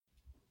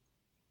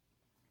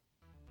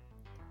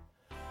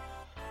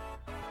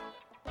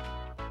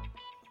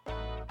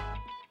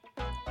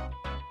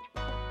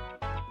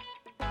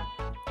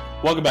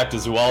Welcome back to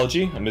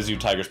Zoology, a Mizzou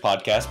Tigers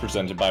podcast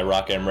presented by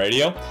Rock M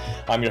Radio.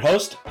 I'm your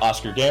host,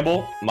 Oscar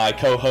Gamble. My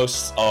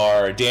co-hosts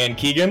are Dan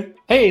Keegan.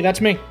 Hey, that's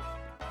me.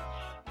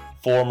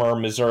 Former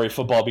Missouri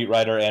football beat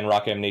writer and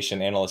Rock M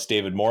Nation analyst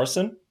David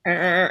Morrison.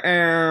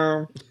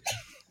 And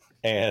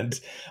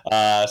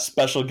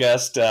special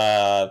guest,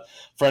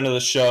 friend of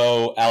the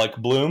show, Alec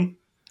Blome.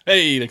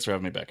 Hey, thanks for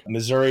having me back.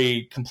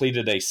 Missouri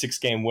completed a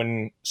 6-game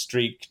win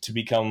streak to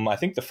become, I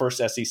think, the first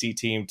SEC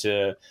team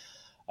to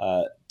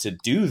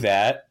do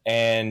that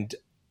and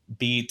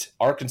beat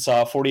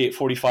Arkansas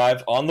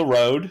 48-45 on the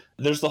road.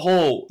 There's the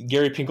whole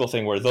Gary Pinkel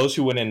thing where those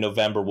who win in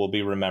November will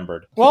be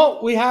remembered. Well,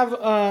 we have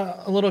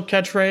a little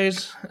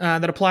catchphrase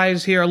that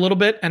applies here a little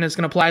bit, and it's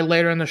going to apply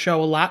later in the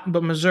show a lot,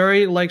 but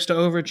Missouri likes to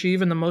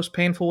overachieve in the most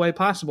painful way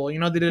possible. You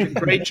know, they did a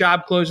great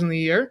job closing the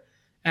year,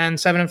 and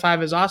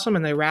 7-5 is awesome,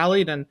 and they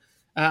rallied, and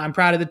I'm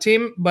proud of the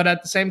team, but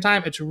at the same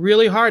time, it's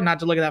really hard not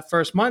to look at that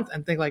first month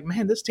and think like,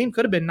 man, this team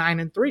could have been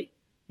 9-3,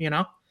 you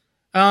know?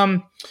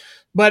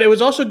 But it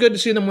was also good to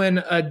see them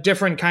win a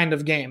different kind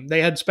of game.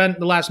 They had spent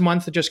the last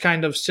month just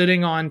kind of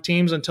sitting on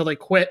teams until they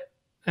quit.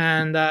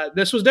 And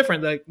this was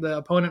different. The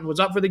opponent was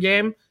up for the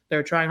game. They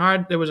were trying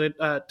hard. There was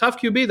a tough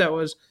QB that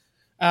was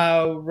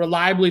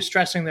reliably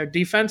stressing their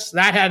defense.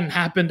 That hadn't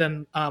happened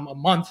in a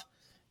month.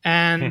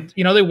 And,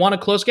 you know, they won a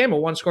close game, a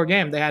one-score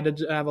game. They had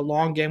to have a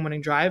long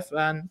game-winning drive.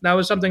 And that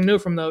was something new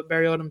from the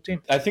Barry Odom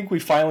team. I think we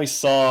finally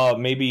saw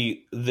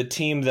maybe the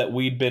team that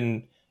we'd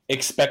been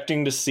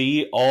expecting to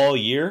see all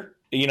year.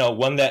 You know,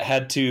 one that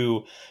had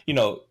to, you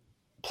know,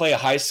 play a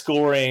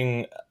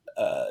high-scoring,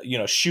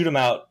 shoot 'em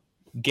out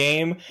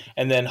game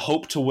and then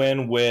hope to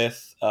win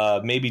with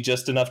maybe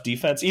just enough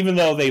defense, even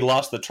though they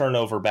lost the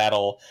turnover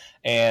battle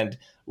and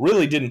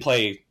really didn't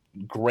play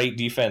great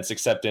defense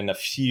except in a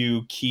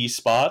few key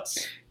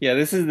spots. Yeah,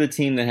 this is the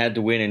team that had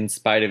to win in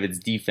spite of its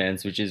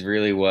defense, which is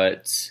really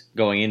what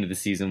going into the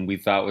season we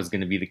thought was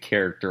going to be the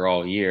character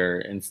all year.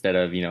 Instead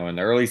of, you know, in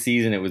the early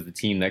season, it was the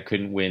team that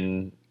couldn't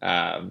win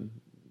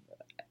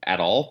at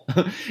all.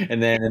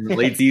 And then in the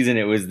late season,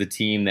 it was the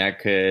team that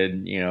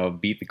could, you know,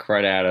 beat the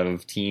crud out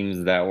of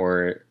teams that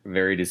were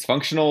very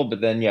dysfunctional.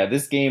 But then, yeah,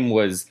 this game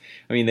was,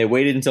 I mean, they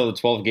waited until the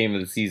 12th game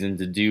of the season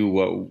to do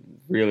what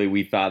really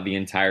we thought the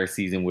entire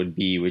season would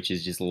be, which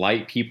is just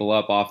light people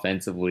up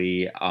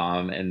offensively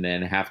and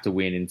then have to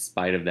win in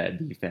spite of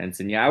that defense.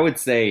 And yeah, I would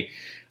say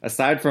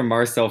aside from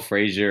Marcel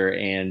Frazier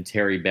and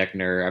Terry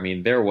Beckner, I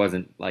mean, there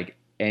wasn't like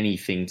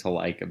anything to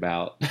like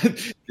about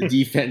the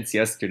defense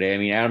yesterday. I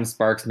mean, Adam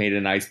Sparks made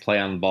a nice play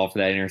on the ball for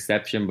that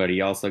interception, but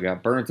he also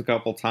got burnt a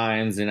couple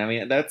times. And I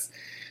mean, that's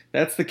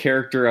the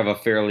character of a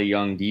fairly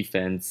young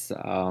defense.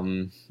 I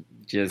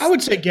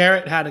would say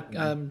Garrett had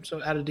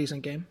a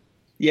decent game.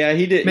 Yeah,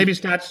 he did. Maybe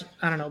stats,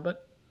 I don't know,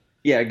 but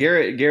yeah,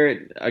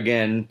 Garrett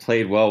again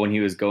played well when he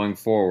was going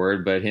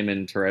forward, but him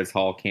and Terrence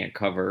Hall can't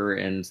cover,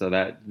 and so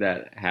that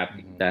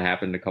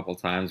happened a couple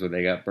times where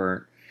they got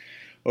burnt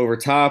over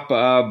top.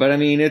 But I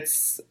mean,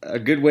 it's a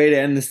good way to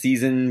end the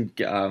season,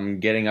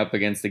 getting up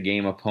against a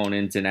game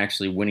opponent and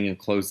actually winning a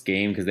close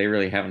game, because they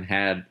really haven't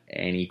had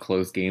any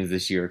close games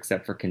this year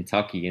except for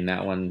Kentucky, and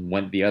that one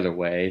went the other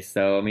way.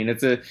 So I mean,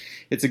 it's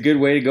a good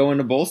way to go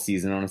into bowl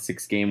season on a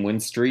 6-game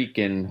win streak,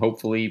 and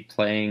hopefully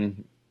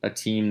playing a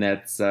team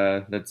that's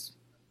a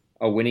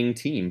winning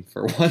team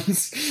for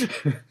once.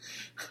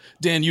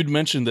 Dan, you'd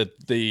mentioned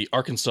that the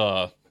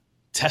Arkansas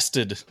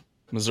tested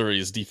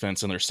Missouri's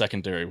defense and their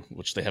secondary,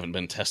 which they haven't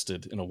been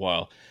tested in a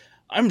while.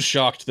 I'm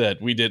shocked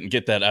that we didn't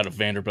get that out of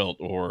Vanderbilt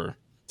or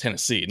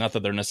Tennessee. Not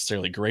that they're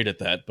necessarily great at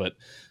that, but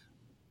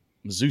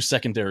Mizzou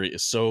secondary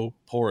is so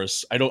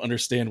porous. I don't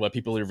understand why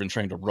people are even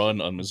trying to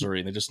run on Missouri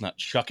and they're just not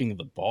chucking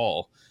the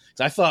ball.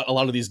 I thought a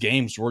lot of these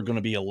games were going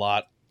to be a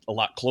lot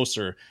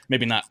closer,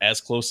 maybe not as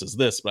close as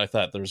this, but I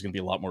thought there was going to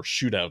be a lot more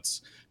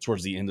shootouts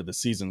towards the end of the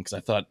season, because I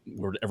thought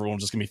everyone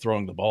was just going to be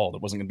throwing the ball. There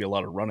wasn't going to be a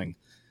lot of running.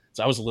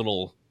 So I was a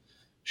little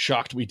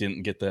shocked we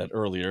didn't get that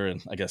earlier,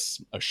 and I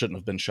guess I shouldn't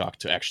have been shocked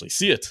to actually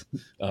see it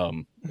out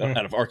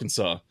of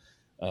Arkansas.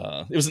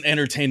 It was an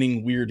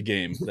entertaining, weird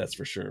game, that's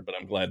for sure, but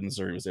I'm glad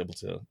Missouri was able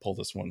to pull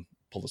this one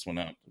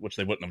out, which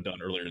they wouldn't have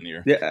done earlier in the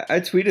year. Yeah, I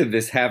tweeted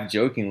this half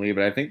jokingly,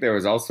 but I think there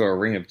was also a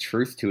ring of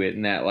truth to it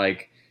in that,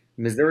 like,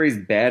 Missouri's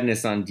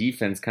badness on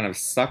defense kind of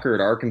suckered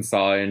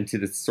Arkansas into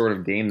this sort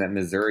of game that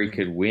Missouri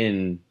could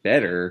win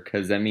better.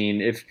 Because, I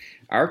mean, if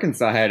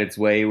Arkansas had its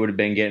way, it would have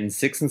been getting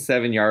 6 and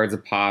 7 yards a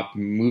pop,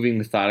 moving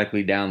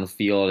methodically down the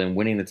field and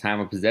winning the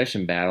time of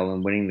possession battle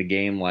and winning the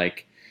game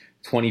like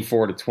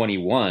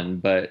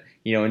 24-21. But,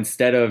 you know,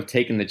 instead of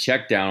taking the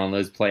check down on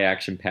those play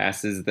action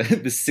passes, the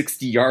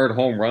 60-yard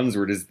home runs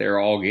were just there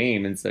all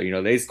game. And so, you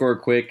know, they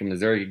scored quick and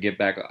Missouri could get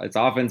back its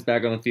offense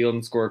back on the field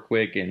and score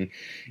quick. And,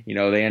 you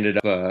know, they ended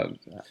up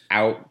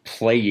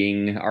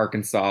outplaying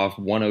Arkansas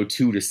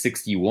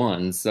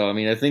 102-61. So, I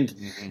mean, I think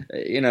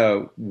in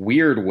a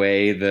weird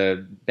way,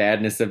 the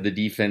badness of the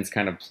defense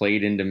kind of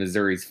played into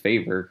Missouri's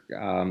favor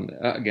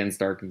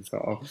against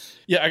Arkansas.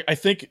 Yeah, I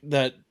think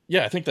that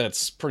Yeah, I think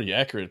that's pretty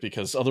accurate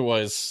because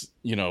otherwise,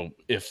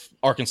 if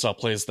Arkansas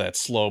plays that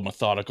slow,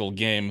 methodical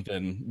game,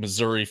 then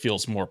Missouri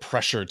feels more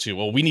pressure to,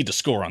 well, we need to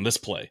score on this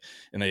play.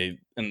 And I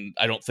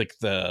don't think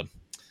I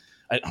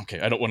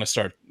don't want to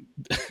start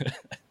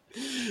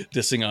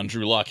dissing on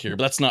Drew Lock here,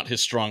 but that's not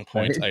his strong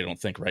point. Right. I don't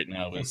think right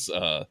now is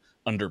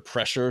under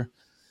pressure.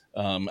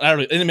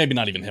 And maybe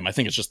not even him. I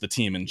think it's just the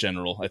team in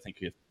general. I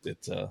think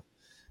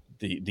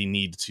the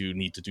need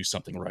to do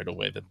something right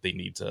away, that they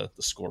need to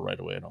score right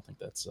away. I don't think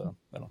that's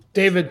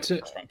David,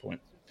 a strong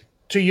point.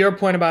 To your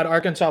point about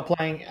Arkansas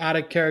playing out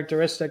of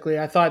characteristically,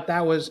 I thought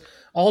that was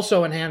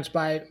also enhanced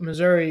by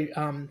Missouri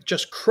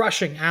just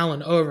crushing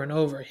Allen over and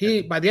over.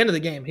 By the end of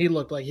the game, he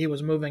looked like he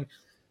was moving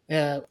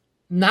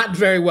not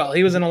very well.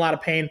 He was in a lot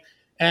of pain,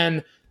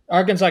 and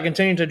Arkansas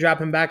continued to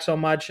drop him back so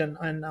much, and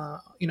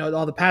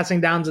all the passing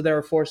downs that they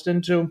were forced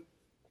into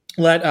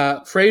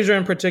let Frazier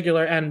in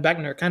particular and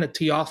Beckner kind of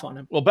tee off on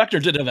him. Well,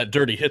 Beckner did have that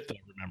dirty hit, though,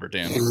 remember,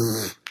 Dan?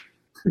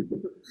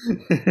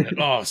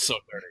 Oh, so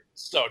dirty.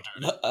 So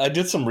dirty. I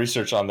did some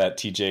research on that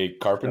TJ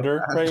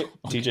Carpenter, right?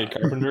 TJ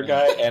Carpenter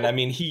guy. And I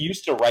mean, he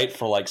used to write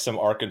for like some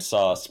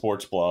Arkansas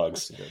sports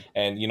blogs.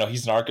 And,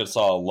 he's an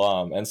Arkansas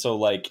alum. And so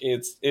like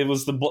it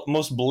was the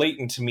most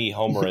blatant to me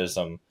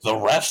homerism. The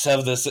refs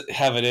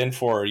have it in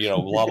for,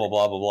 blah, blah,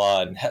 blah, blah,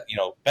 blah. And,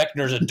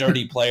 Beckner's a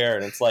dirty player.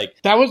 And it's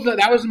like. That was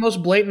the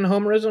most blatant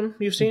homerism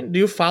you've seen? Do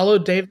you follow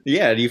Dave?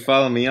 Yeah. Do you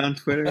follow me on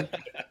Twitter?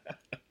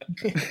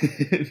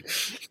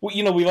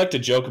 Well, we like to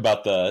joke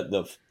about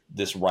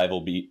this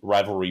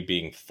rivalry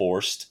being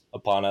forced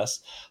upon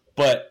us,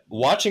 but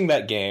watching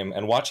that game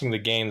and watching the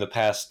game the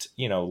past,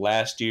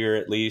 last year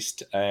at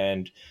least,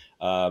 and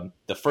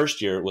the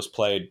first year it was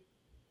played,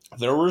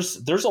 there's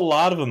a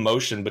lot of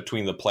emotion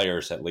between the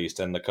players at least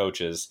and the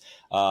coaches.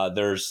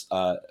 There's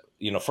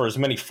for as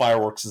many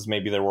fireworks as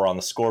maybe there were on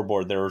the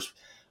scoreboard, there was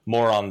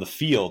more on the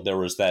field. There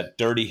was that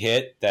dirty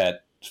hit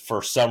that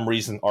for some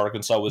reason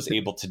Arkansas was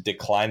able to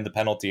decline the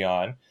penalty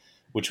on,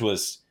 which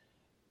was,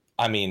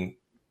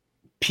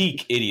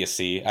 peak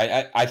idiocy.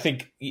 I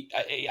think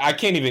I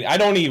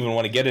don't even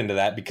want to get into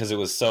that because it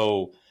was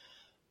so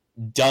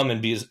dumb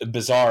and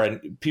bizarre.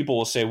 And people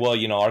will say, well,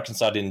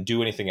 Arkansas didn't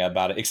do anything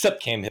about it,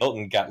 except Cam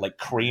Hilton got like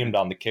creamed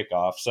on the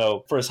kickoff.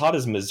 So for as hot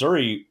as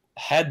Missouri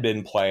had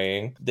been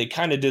playing, they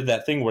kind of did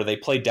that thing where they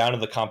played down to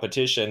the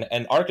competition,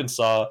 and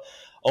Arkansas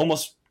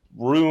almost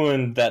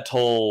ruined that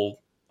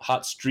whole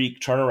hot streak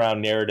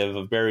turnaround narrative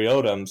of Barry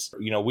Odom's.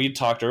 We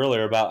talked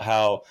earlier about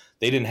how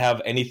they didn't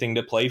have anything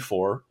to play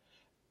for,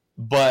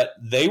 but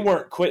they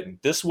weren't quitting.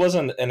 This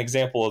wasn't an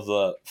example of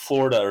the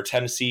Florida or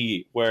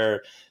Tennessee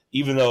where,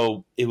 even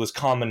though it was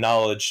common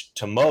knowledge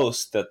to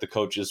most that the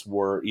coaches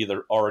were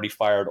either already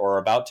fired or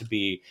about to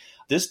be,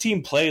 this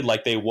team played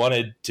like they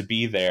wanted to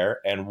be there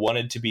and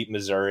wanted to beat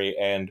Missouri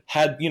and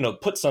had,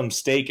 put some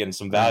stake and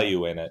some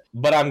value in it.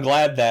 But I'm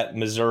glad that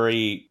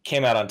Missouri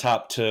came out on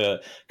top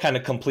to kind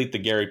of complete the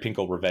Gary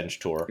Pinkel revenge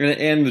tour.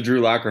 And the Drew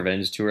Lock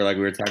revenge tour, like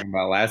we were talking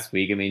about last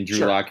week. I mean,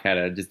 Drew Lock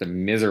had just a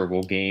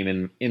miserable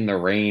game in the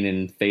rain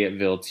in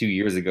Fayetteville 2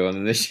 years ago. And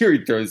then this year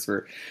he throws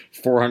for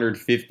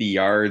 450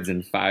 yards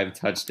and 5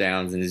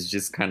 touchdowns and is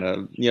just kind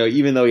of,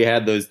 even though he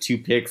had those 2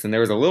 picks, and there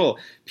was a little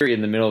period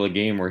in the middle of the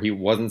game where he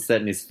wasn't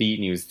setting his feet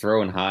and he was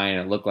throwing high and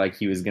it looked like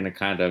he was going to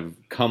kind of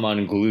come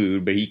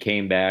unglued, but he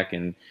came back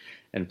and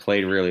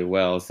played really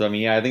well. So,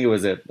 I think it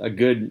was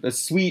a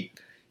sweet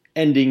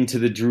ending to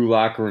the Drew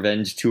Lock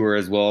revenge tour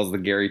as well as the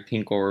Gary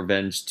Pinkel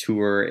revenge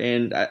tour.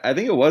 And I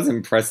think it was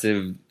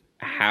impressive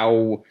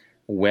how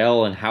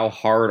well and how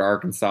hard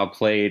Arkansas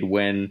played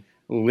when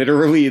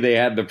literally they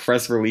had the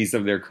press release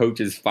of their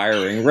coaches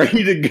firing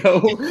ready to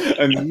go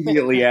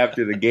immediately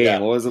after the game. Yeah.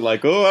 It wasn't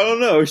like, oh, I don't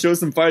know, show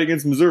some fight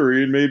against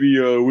Missouri and maybe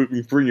we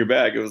can bring you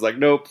back. It was like,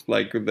 nope,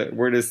 like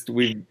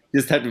we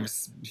just had to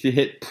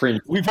hit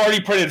print. We've already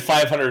printed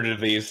 500 of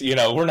these.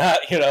 We're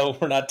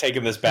not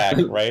taking this back,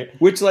 right?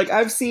 Which, like,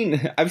 I've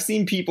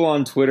seen people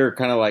on Twitter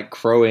kind of like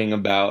crowing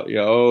about,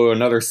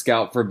 another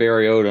scout for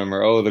Barry Odom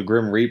or the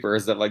Grim Reaper or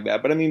stuff like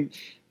that. But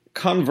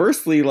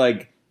conversely,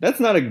 like, that's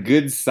not a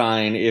good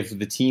sign if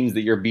the teams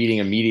that you're beating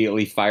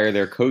immediately fire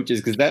their coaches,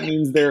 because that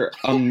means they're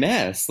a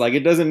mess. Like,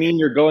 it doesn't mean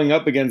you're going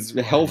up against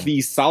healthy,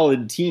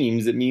 solid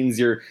teams. It means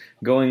you're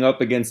going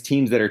up against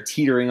teams that are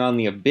teetering on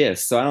the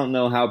abyss. So I don't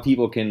know how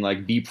people can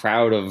like be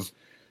proud of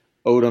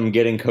Odom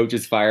getting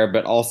coaches fired,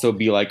 but also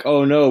be like,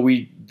 oh no,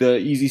 the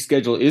easy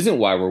schedule isn't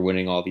why we're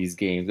winning all these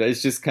games.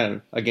 It's just kind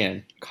of,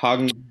 again,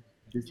 cognitive.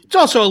 It's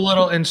also a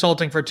little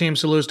insulting for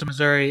teams to lose to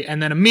Missouri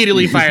and then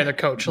immediately fire the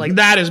coach. Like,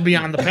 that is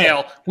beyond the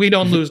pale. We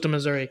don't lose to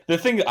Missouri. The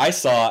thing that I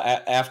saw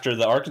after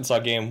the Arkansas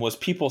game was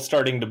people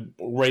starting to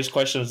raise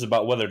questions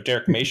about whether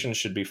Derek Mason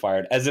should be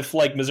fired, as if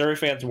like Missouri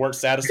fans weren't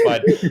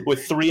satisfied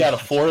with 3 out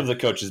of 4 of the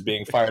coaches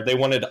being fired. They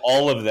wanted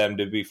all of them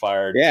to be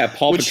fired. Yeah,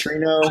 Paul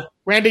Petrino.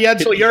 Randy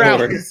Edsel, you're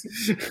out.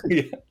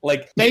 Yeah,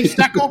 like Dave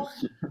Steckel,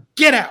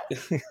 get out.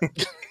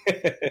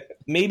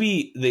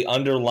 Maybe the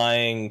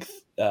underlying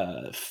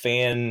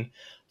fan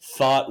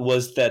thought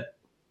was that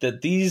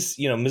these,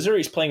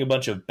 Missouri's playing a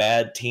bunch of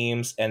bad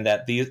teams, and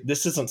that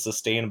this isn't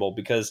sustainable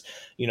because,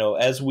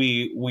 as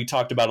we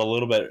talked about a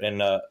little bit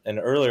in an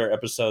earlier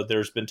episode,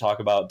 there's been talk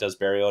about, does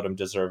Barry Odom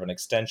deserve an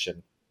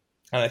extension?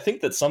 And I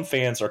think that some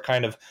fans are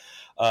kind of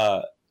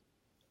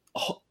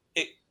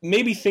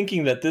maybe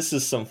thinking that this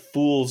is some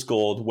fool's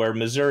gold where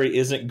Missouri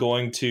isn't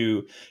going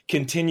to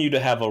continue to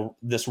have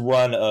this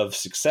run of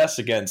success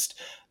against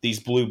these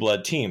blue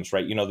blood teams,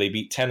 right? They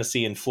beat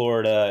Tennessee and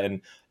Florida,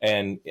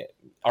 and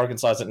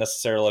Arkansas isn't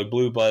necessarily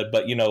blue blood,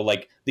 but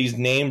like these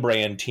name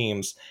brand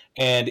teams.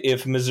 And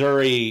if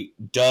Missouri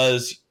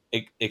does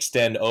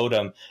extend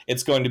Odom,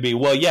 it's going to be,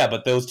 well, yeah,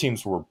 but those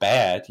teams were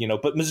bad,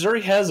 but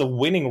Missouri has a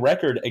winning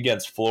record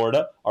against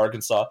Florida,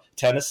 Arkansas,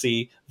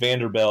 Tennessee,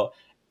 Vanderbilt.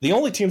 The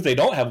only teams they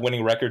don't have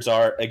winning records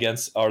are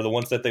the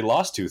ones that they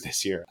lost to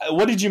this year.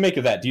 What did you make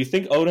of that? Do you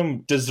think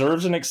Odom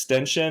deserves an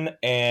extension?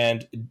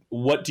 And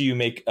what do you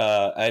make?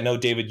 I know,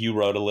 David, you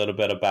wrote a little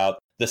bit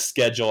about the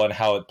schedule and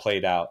how it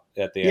played out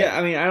at the end. Yeah,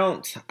 I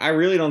mean, I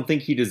really don't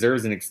think he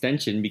deserves an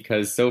extension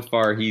because so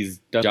far he's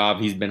done the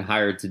job he's been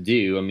hired to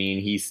do. I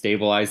mean, he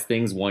stabilized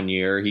things one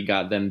year, he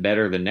got them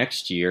better the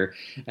next year,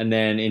 and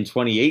then in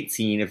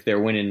 2018, if they're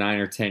winning 9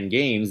 or 10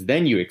 games,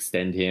 then you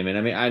extend him. And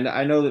I mean,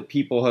 I know that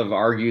people have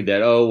argued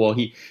that, oh, well,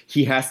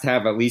 he has to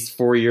have at least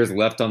 4 years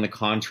left on the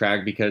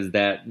contract because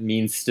that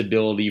means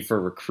stability for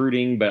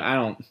recruiting, but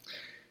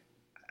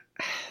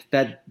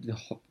that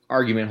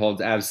argument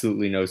holds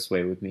absolutely no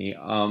sway with me.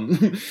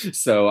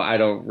 So I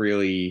don't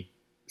really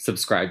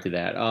subscribe to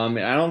that.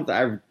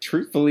 I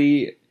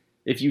truthfully,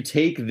 if you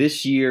take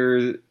this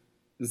year's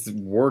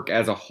work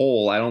as a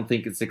whole, I don't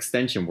think it's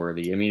extension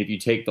worthy. I mean, if you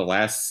take the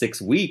last 6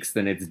 weeks,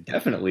 then it's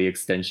definitely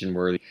extension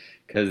worthy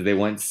because they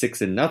went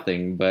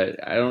 6-0, but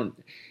I don't.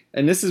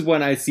 And this is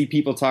when I see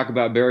people talk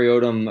about Barry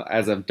Odom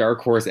as a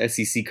dark horse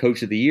SEC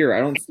coach of the year. I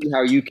don't see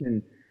how you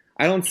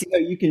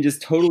can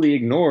just totally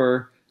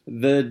ignore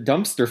the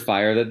dumpster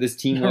fire that this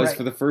team was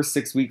for the first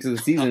 6 weeks of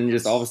the season and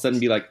just all of a sudden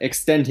be like,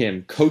 extend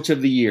him, coach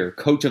of the year,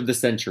 coach of the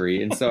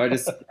century. And so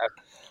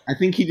I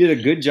think he did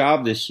a good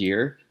job this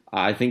year.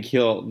 I think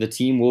the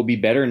team will be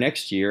better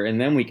next year,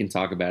 and then we can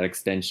talk about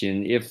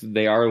extension if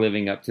they are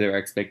living up to their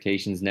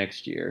expectations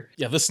next year.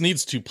 Yeah, this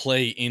needs to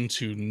play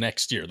into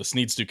next year. This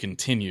needs to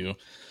continue.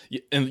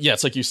 And yeah,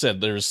 it's like you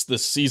said, this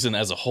season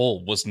as a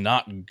whole was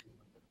not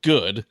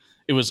good.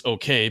 It was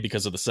okay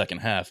because of the second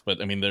half, but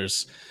I mean, there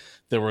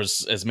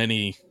was as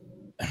many.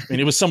 I mean,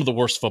 it was some of the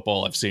worst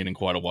football I've seen in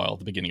quite a while at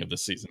the beginning of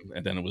this season,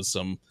 and then it was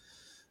some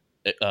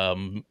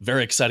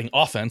very exciting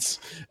offense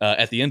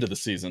at the end of the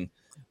season,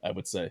 I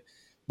would say.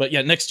 But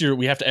yeah, next year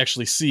we have to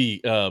actually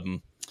see.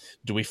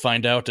 Do we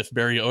find out if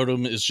Barry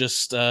Odom is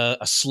just a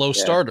slow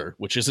starter,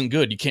 which isn't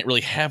good? You can't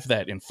really have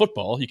that in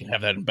football. You can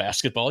have that in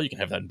basketball. You can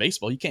have that in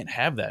baseball. You can't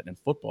have that in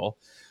football.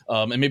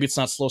 And maybe it's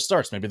not slow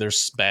starts. Maybe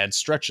there's bad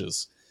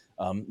stretches.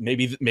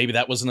 Maybe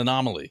that was an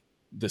anomaly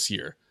this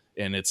year,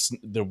 and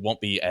there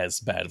won't be as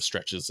bad of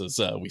stretches as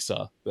we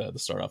saw the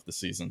start off the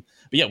season.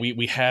 But yeah,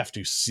 we have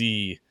to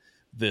see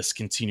this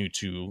continue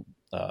to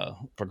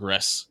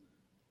progress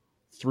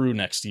through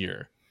next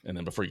year. And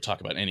then before you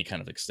talk about any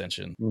kind of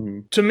extension.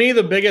 Mm-hmm. To me,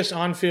 the biggest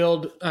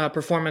on-field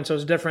performance that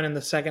was different in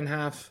the second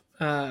half,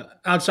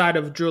 outside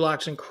of Drew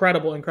Lock's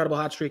incredible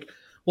hot streak,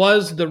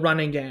 was the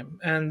running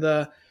game. And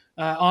the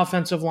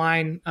offensive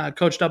line,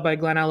 coached up by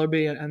Glenn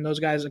Ellerby and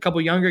those guys, a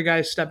couple younger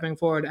guys stepping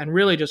forward and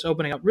really just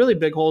opening up really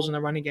big holes in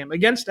the running game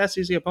against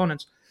SEC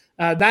opponents.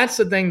 That's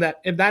the thing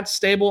that, if that's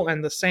stable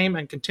and the same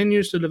and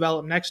continues to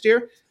develop next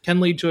year,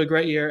 can lead to a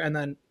great year and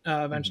then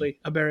eventually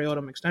a Barry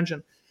Odom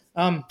extension.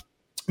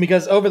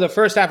 Because over the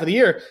first half of the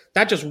year,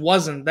 that just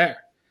wasn't there.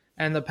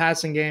 And the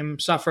passing game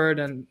suffered,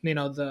 and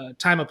the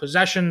time of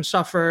possession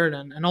suffered,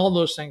 and all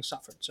those things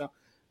suffered. So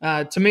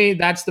to me,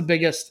 that's the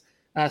biggest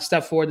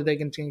step forward that they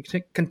can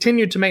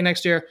continue to make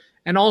next year.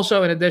 And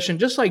also, in addition,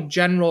 just like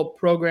general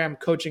program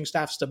coaching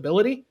staff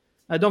stability.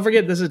 Don't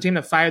forget, this is a team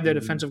that fired their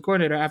defensive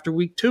coordinator after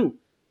week 2.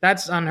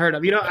 That's unheard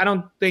of. I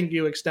don't think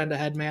you extend a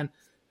head man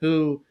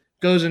who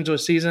goes into a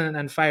season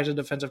and fires a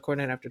defensive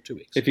coordinator after 2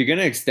 weeks. If you're going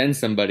to extend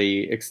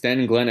somebody,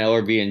 extend Glenn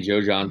Ellerby and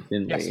Joe John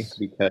Finley,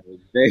 because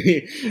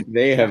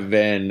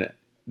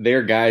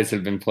their guys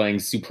have been playing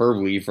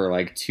superbly for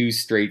like 2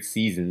 straight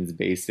seasons,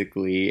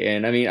 basically.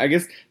 And I mean, I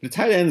guess the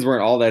tight ends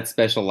weren't all that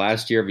special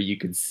last year, but you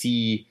could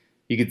see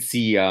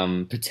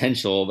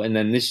potential. And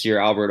then this year,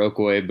 Albert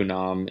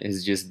Okwuegbunam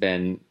has just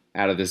been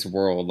out of this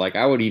world. Like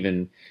I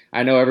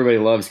know everybody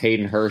loves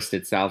Hayden Hurst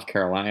at South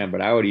Carolina, but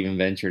I would even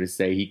venture to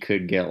say he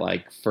could get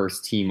like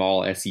first team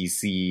all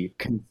SEC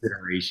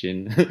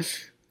consideration.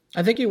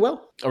 I think he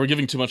will. Are we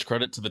giving too much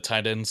credit to the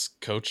tight ends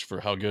coach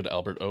for how good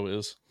Albert O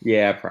is?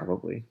 Yeah,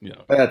 probably. Yeah,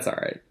 but that's all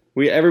right.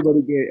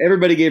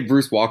 Everybody gave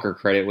Bruce Walker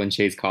credit when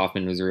Chase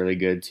Kaufman was really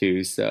good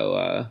too.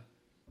 So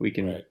we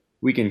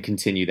can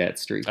continue that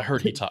streak. I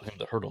heard he taught him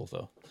the hurdle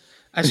though.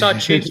 I saw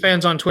Chiefs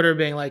fans on Twitter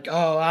being like,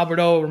 "Oh, Albert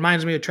O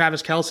reminds me of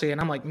Travis Kelce,"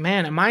 and I'm like,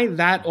 "Man, am I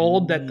that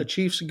old that the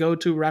Chiefs'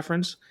 go-to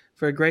reference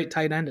for a great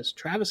tight end is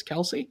Travis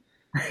Kelce?"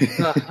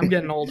 I'm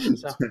getting old.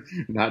 So.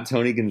 Not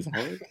Tony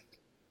Gonzalez.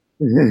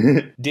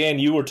 Dan,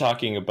 you were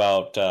talking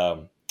about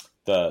the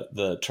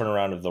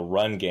turnaround of the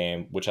run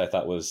game, which I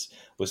thought was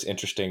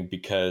interesting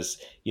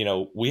because,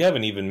 we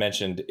haven't even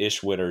mentioned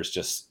Ish Witter's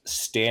just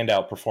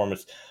standout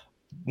performance,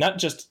 not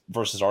just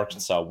versus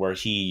Arkansas, where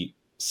he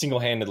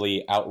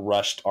single-handedly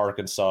outrushed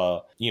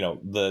Arkansas,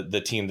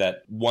 the team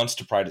that wants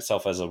to pride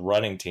itself as a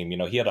running team.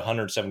 He had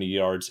 170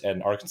 yards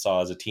and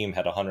Arkansas as a team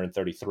had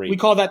 133. We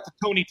call that the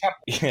Tony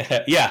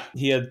Temple. Yeah,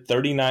 he had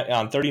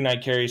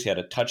 39 carries. He had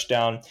a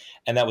touchdown,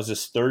 and that was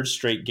his third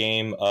straight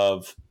game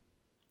of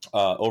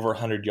over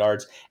 100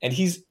 yards. And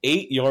he's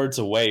 8 yards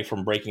away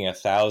from breaking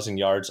 1,000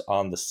 yards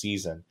on the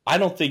season. I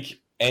don't think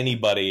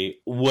anybody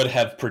would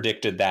have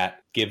predicted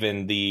that,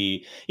 given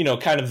the,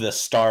 kind of the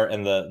start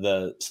and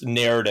the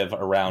narrative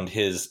around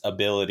his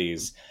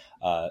abilities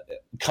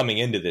coming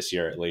into this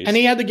year, at least. And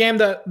he had the game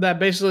that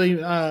basically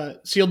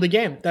sealed the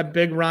game. That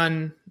big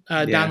run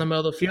down the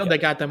middle of the field that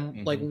got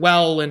them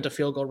well into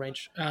field goal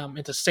range,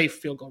 into safe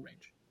field goal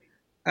range.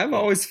 I've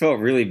always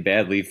felt really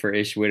badly for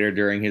Ish Witter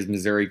during his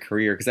Missouri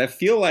career because I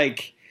feel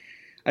like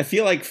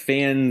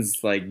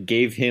fans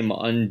gave him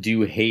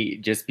undue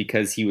hate just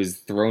because he was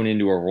thrown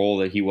into a role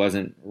that he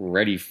wasn't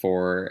ready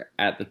for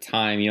at the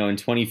time. In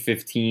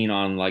 2015,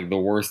 on the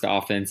worst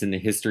offense in the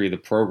history of the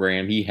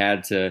program, he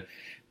had to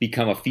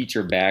become a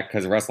feature back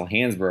because Russell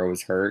Hansborough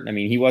was hurt. I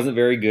mean, he wasn't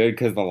very good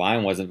because the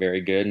line wasn't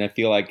very good, and I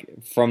feel like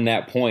from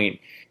that point,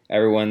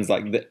 everyone's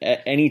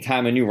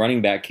anytime a new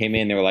running back came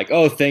in, they were like,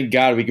 "Oh, thank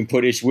God we can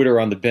put Ish Witter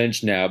on the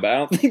bench now." But I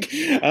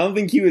don't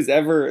think he was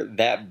ever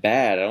that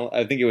bad.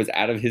 I think it was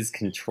out of his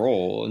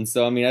control. And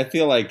so, I mean, I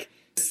feel like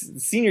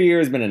senior year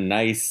has been a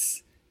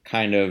nice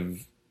kind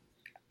of,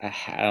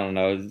 I don't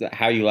know,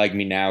 how you like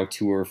me now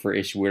tour for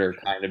Ish Witter,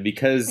 kind of,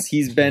 because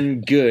he's been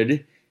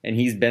good and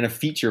he's been a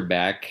feature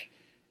back.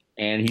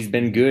 And he's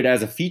been good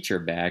as a feature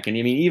back. And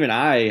I mean, even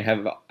I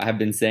have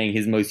been saying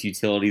his most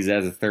utility is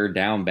as a third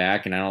down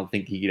back, and I don't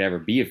think he could ever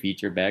be a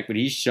feature back. But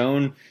he's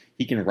shown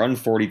he can run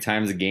 40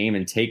 times a game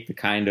and take the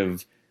kind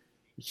of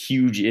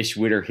huge Ish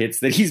Witter hits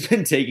that he's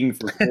been taking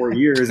for 4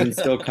 years and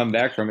still come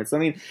back from it. So, I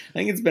mean, I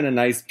think it's been a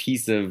nice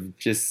piece of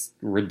just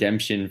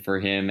redemption for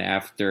him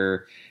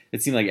after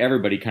it seemed like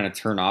everybody kind of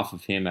turned off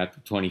of him after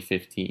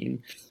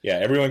 2015. Yeah,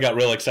 everyone got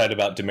real excited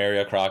about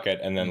Demaria Crockett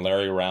and then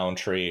Larry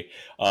Roundtree,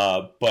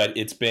 but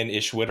it's been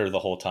Ish Witter the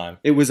whole time.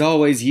 It was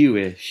always you,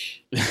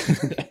 Ish.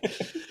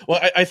 Well,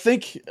 I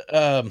think,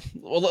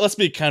 let's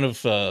be kind of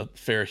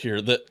fair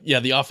here.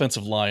 The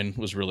offensive line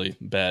was really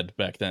bad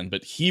back then,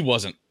 but he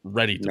wasn't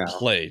ready to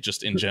play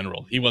just in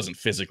general. He wasn't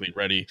physically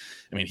ready.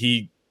 I mean,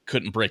 he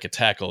couldn't break a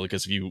tackle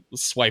because if you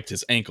swiped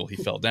his ankle, he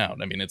fell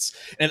down. I mean,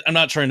 and I'm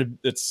not trying to,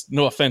 it's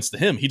no offense to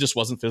him. He just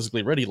wasn't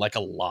physically ready. Like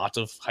a lot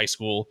of high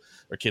school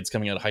or kids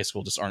coming out of high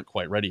school just aren't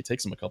quite ready. It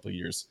takes them a couple of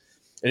years.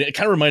 And it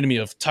kind of reminded me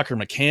of Tucker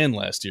McCann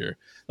last year.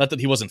 Not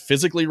that he wasn't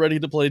physically ready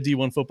to play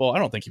D1 football. I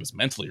don't think he was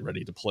mentally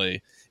ready to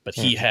play, but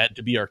he had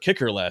to be our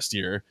kicker last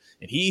year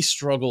and he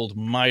struggled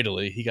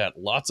mightily. He got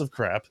lots of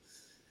crap.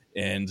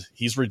 And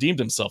he's redeemed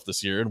himself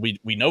this year. And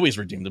we know he's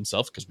redeemed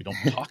himself because we don't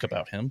talk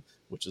about him,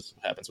 which is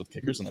what happens with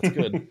kickers, and that's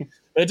good.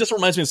 But it just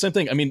reminds me of the same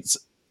thing. I mean,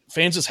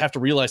 fans just have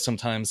to realize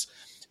sometimes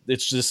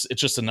it's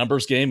just a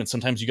numbers game, and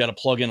sometimes you got to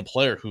plug in a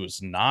player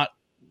who's not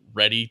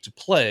ready to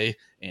play,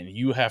 and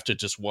you have to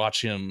just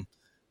watch him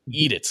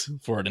eat it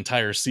for an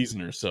entire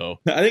season or so.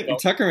 I think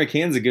Tucker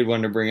McCann's a good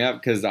one to bring up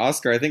because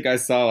Oscar, I think I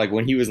saw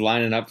when he was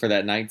lining up for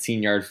that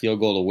 19-yard field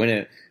goal to win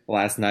it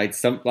last night,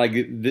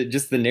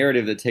 just the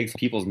narrative that takes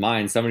people's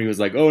minds. Somebody was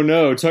like, "Oh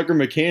no, Tucker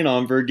McCann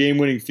on for a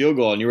game-winning field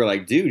goal," and you were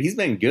like, "Dude, he's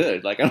been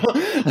good.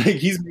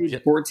 He's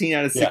made 14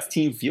 out of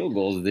 16 field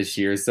goals this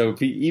year. So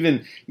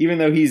even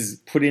though he's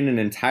put in an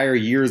entire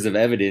years of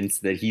evidence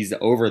that he's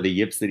over the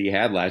yips that he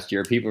had last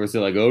year, people are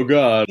still like, "Oh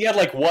god." He had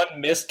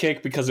one missed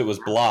kick because it was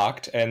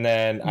blocked, and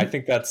then I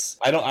think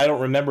I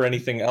don't remember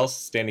anything else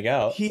standing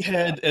out. He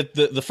had at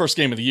the first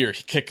game of the year,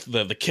 he kicked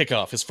the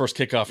kickoff. His first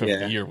kickoff of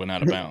the year went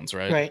out of bounds,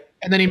 right? Right.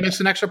 And then he missed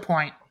an extra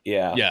point.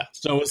 Yeah.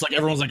 So it's like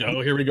everyone's like,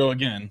 "Oh, here we go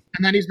again."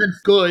 And then he's been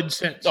good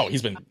since. Oh,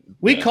 he's been.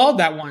 We called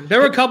that one. There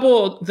were a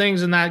couple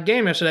things in that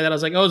game yesterday that I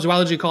was like, "Oh,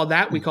 Zoology called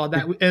that." We called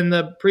that in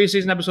the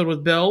preseason episode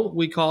with Bill.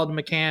 We called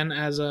McCann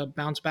as a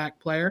bounce back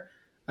player.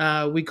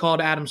 We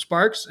called Adam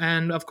Sparks,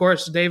 and of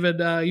course, David,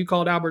 you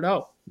called Albert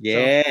O.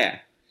 Yeah. So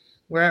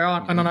we're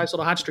on a nice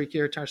little hot streak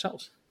here to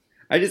ourselves.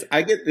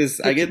 I get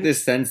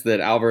this sense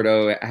that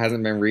Alberto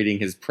hasn't been reading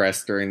his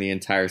press during the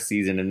entire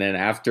season, and then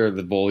after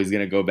the bowl, he's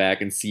gonna go back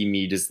and see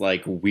me just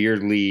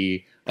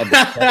weirdly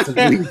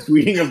obsessively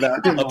tweeting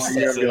about him all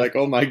year and be like,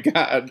 "Oh my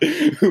god,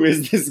 who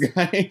is this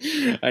guy?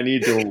 I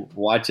need to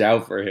watch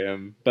out for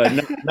him." But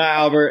no,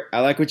 Albert,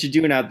 I like what you're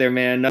doing out there,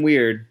 man.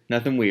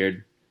 Nothing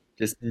weird.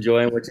 Just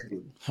enjoying what you're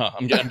doing.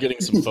 I'm getting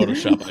some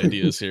Photoshop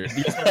ideas here.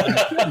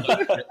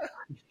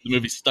 The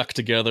movie Stuck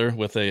Together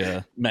with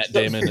a Matt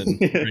Damon and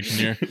Greg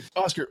Kinnear.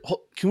 Oscar,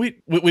 can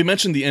we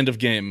mentioned the end of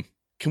game.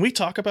 Can we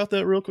talk about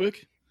that real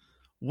quick?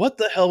 What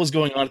the hell was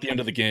going on at the end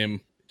of the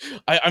game?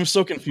 I'm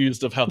so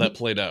confused of how that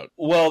played out.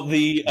 Well,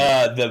 the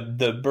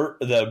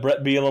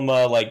Brett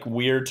Bielema like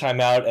weird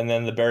timeout, and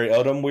then the Barry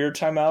Odom weird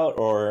timeout,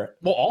 or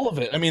Well, all of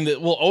it. I mean,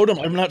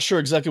 Odom, I'm not sure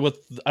exactly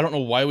I don't know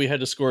why we had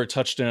to score a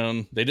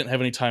touchdown. They didn't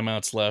have any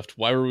timeouts left.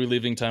 Why were we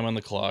leaving time on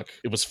the clock?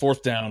 It was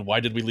 4th down. Why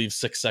did we leave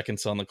 6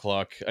 seconds on the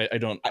clock?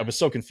 I was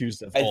so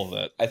confused of all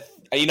of that.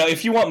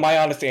 If you want my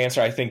honest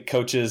answer, I think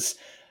coaches,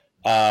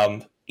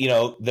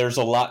 there's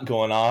a lot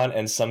going on,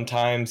 and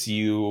sometimes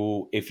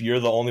if you're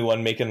the only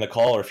one making the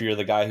call, or if you're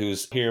the guy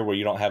who's here where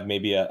you don't have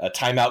maybe a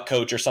timeout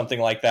coach or something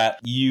like that,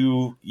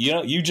 you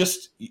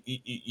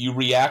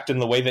react in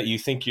the way that you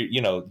think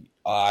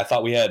I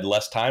thought we had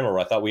less time, or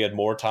I thought we had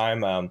more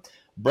time.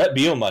 Brett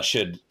Bielema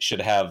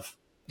should have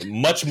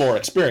much more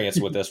experience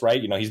with this,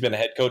 right? He's been a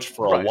head coach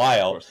for a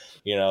while.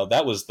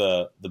 That was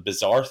the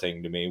bizarre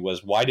thing to me,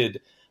 was why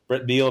did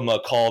Brett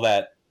Bielema call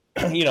that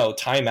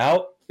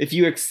timeout? If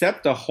you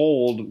accept a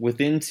hold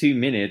within 2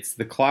 minutes,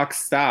 the clock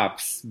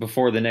stops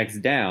before the next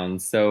down.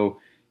 So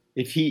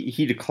if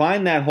he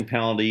declined that hold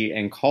penalty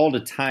and called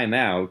a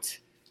timeout,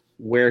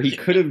 where he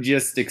could have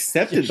just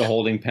accepted the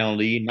holding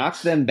penalty,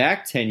 knocked them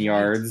back 10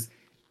 yards,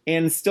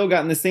 and still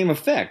gotten the same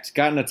effect,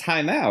 gotten a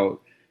timeout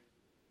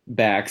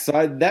back. So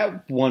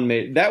that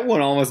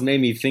one almost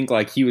made me think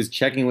like he was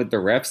checking with the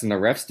refs, and the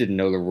refs didn't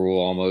know the rule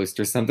almost,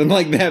 or something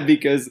like that,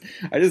 because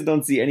I just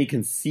don't see any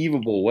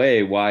conceivable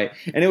way why.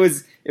 And it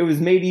was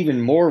made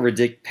even more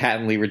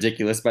patently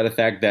ridiculous by the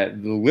fact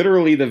that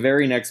literally the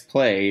very next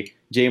play,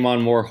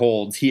 Jamon Moore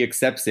holds, he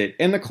accepts it,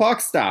 and the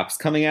clock stops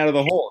coming out of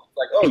the hold. It's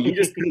like, oh, you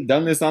just could have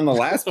done this on the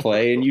last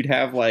play, and you'd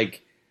have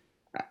like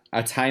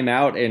a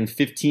timeout and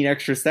 15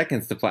 extra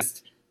seconds to play.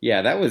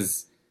 Yeah, that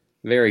was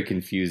very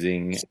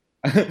confusing.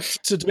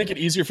 To make it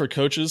easier for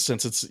coaches,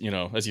 since it's,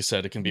 as you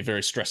said, it can be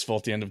very stressful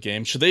at the end of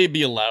games, should they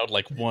be allowed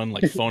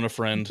phone a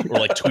friend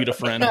or tweet a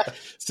friend?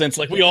 Since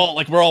we're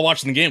all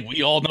watching the game,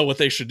 we all know what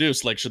they should do.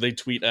 So should they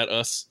tweet at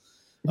us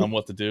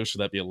what to do?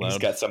 Should that be allowed? He's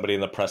got somebody in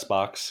the press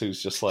box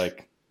who's just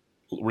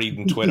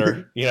reading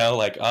Twitter,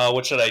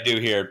 what should I do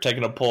here?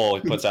 Taking a poll.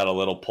 He puts out a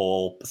little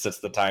poll, sets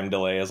the time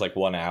delay as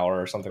 1 hour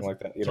or something like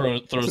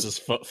that. Throws his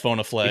phone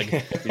a flag.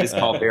 You just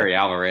call Barry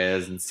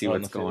Alvarez and see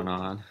what's going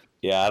on.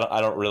 Yeah, I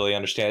don't really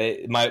understand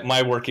it.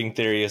 My working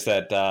theory is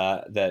that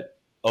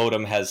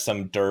Odom has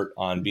some dirt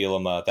on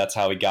Bielema. That's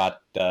how he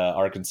got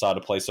Arkansas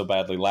to play so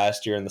badly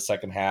last year in the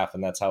second half,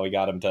 and that's how he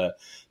got him to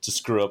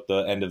screw up the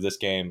end of this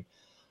game.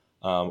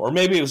 Or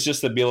maybe it was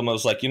just that Bielema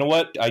was like, you know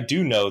what? I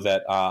do know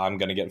that I'm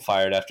going to get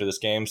fired after this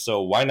game,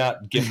 so why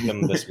not gift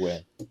them this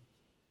win?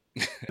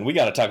 And we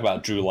got to talk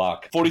about Drew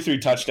Lock. 43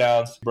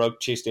 touchdowns,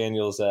 broke Chase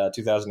Daniel's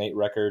 2008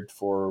 record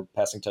for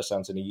passing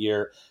touchdowns in a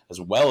year,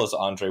 as well as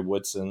Andre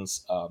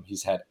Woodson's.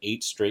 He's had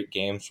 8 straight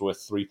games with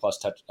 3+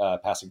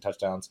 passing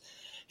touchdowns.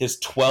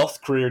 His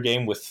 12th career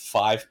game with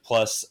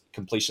 5+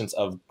 completions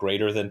of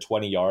greater than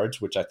 20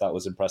 yards, which I thought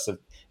was impressive.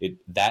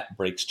 That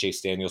breaks Chase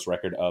Daniel's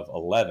record of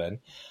 11.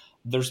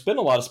 There's been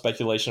a lot of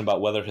speculation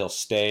about whether he'll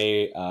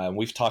stay, and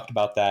we've talked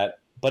about that.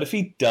 But if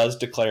he does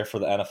declare for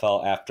the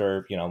NFL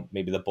after,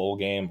 maybe the bowl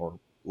game or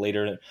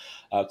later,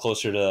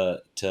 closer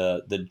to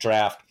the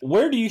draft,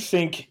 where do you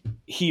think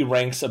he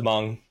ranks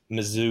among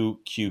Mizzou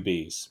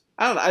QBs?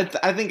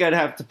 I think I'd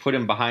have to put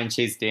him behind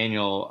Chase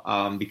Daniel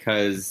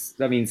because,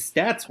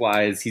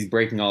 stats-wise, he's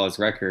breaking all his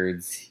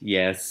records,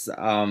 yes.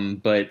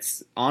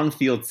 But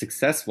on-field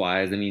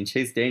success-wise,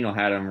 Chase Daniel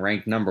had him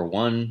ranked number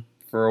 1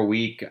 for a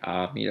week,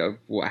 had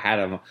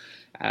him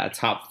a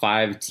top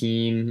 5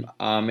 team.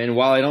 And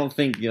while I don't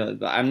think,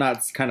 I'm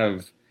not kind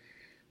of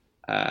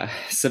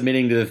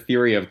submitting to the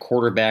theory of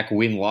quarterback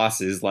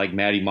win-losses like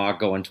Matty Mock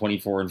going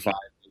 24-5,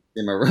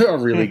 him a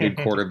really good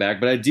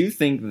quarterback. But I do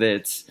think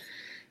that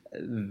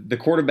the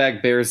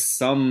quarterback bears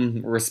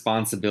some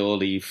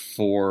responsibility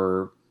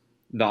for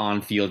the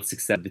on-field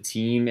success of the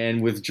team.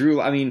 And with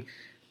Drew, I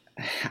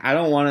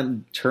don't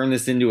want to turn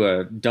this into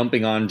a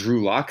dumping on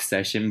Drew Lock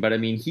session, but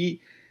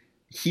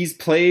he's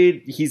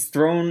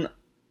thrown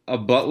a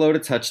buttload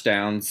of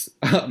touchdowns,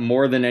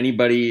 more than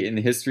anybody in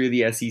the history of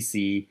the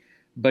SEC.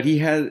 But he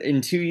has,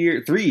 in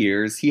 3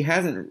 years, he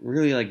hasn't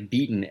really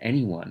beaten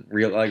anyone.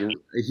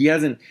 He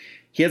hasn't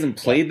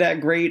played that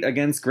great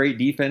against great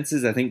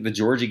defenses. I think the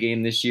Georgia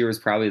game this year was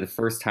probably the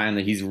first time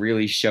that he's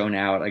really shown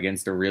out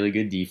against a really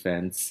good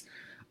defense.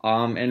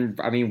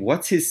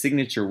 What's his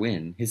signature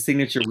win? His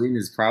signature win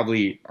is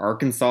probably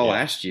Arkansas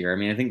last year.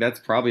 I think that's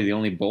probably the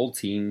only bowl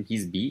team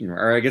he's beaten.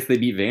 Or I guess they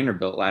beat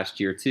Vanderbilt last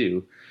year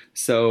too.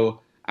 So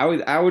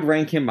I would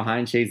rank him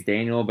behind Chase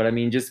Daniel, but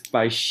just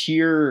by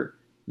sheer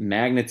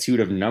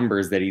magnitude of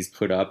numbers that he's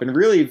put up, and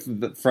really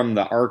from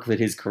the arc that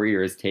his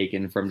career has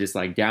taken, from just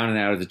down and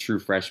out as a true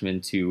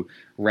freshman to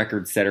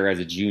record setter as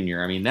a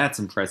junior, that's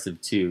impressive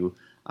too.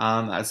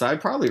 So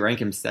I'd probably rank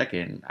him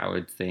second, I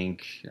would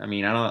think.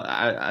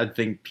 I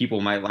think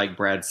people might like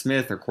Brad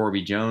Smith or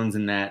Corby Jones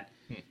in that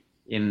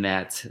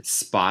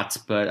spot,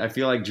 but I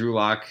feel like Drew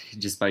Lock,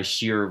 just by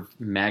sheer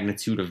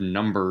magnitude of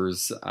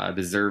numbers,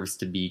 deserves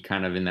to be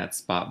kind of in that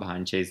spot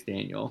behind Chase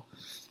Daniel.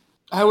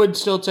 I would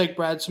still take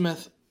Brad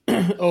Smith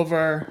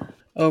over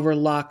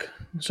Lock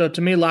So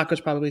to me, Locke was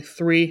probably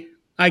 3.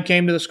 I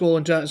came to the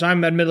school so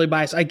I'm admittedly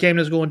biased. I came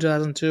to school in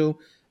 2002,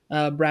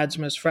 Brad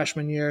Smith's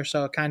freshman year.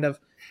 So kind of,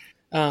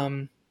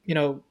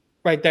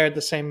 right there at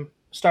the same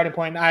starting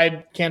point.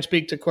 I can't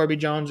speak to Corby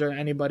Jones or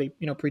anybody,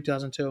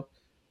 pre-2002.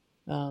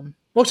 Well,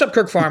 except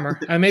Kirk Farmer.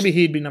 Maybe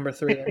he'd be number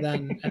 3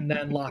 and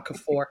then Locke of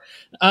 4.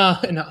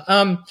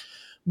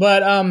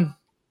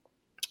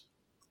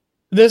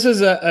 This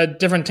is a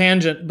different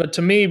tangent, but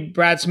to me,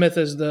 Brad Smith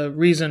is the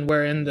reason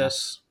we're in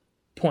this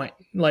point.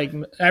 Like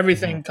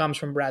everything comes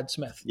from Brad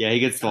Smith. Yeah, he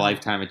gets the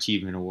Lifetime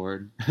Achievement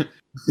Award.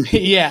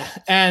 Yeah,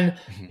 and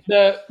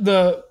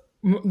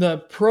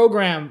the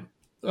program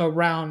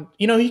around,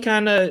 he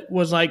kind of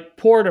was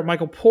like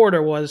Michael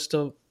Porter was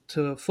to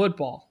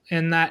football,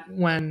 and that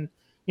when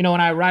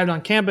I arrived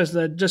on campus,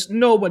 that just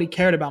nobody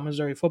cared about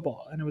Missouri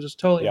football, and it was just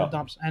totally in the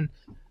dumps. And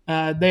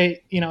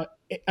they,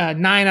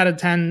 9 out of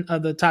 10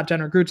 of the top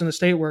 10 recruits in the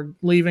state were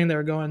leaving. They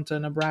were going to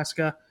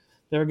Nebraska.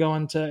 They were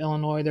going to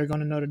Illinois. They were going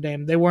to Notre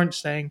Dame. They weren't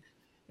staying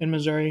in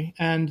Missouri.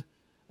 And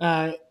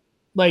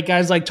like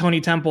guys like Tony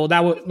Temple,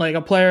 that was like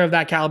a player of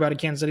that caliber out of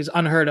Kansas City is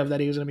unheard of that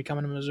he was going to be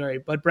coming to Missouri.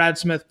 But Brad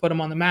Smith put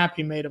him on the map.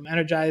 He made him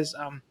energized.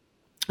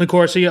 Of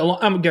course,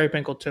 I'm Gary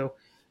Pinkel too,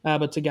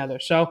 but together.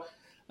 So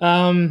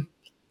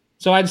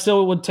I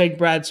still would take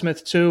Brad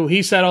Smith too.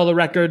 He set all the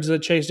records that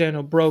Chase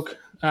Daniel broke.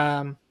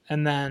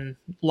 And then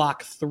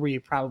Locke 3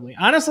 probably.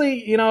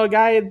 Honestly, a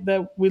guy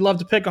that we love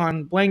to pick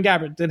on, Blaine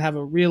Gabbert, did have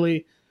a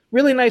really,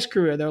 really nice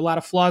career. There are a lot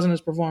of flaws in his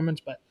performance,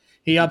 but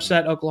he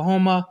upset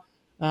Oklahoma.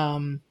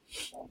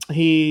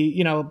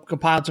 He,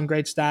 compiled some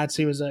great stats.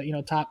 He was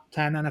a, top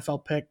 10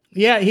 NFL pick.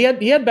 Yeah, he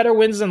had better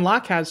wins than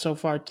Locke has so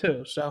far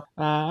too. So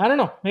I don't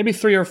know, maybe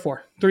 3 or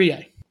 4,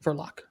 3A for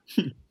Locke.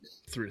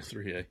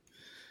 3A.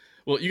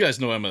 Well, you guys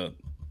know I'm a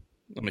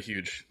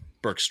huge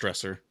Burke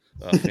Stresser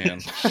fan.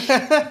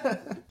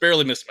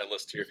 Barely missed my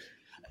list here.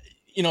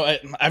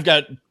 I've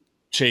got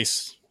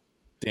Chase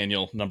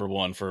Daniel number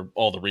 1 for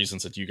all the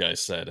reasons that you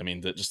guys said. I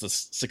mean, just the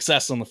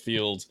success on the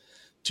field,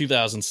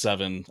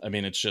 2007. I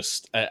mean, it's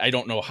just I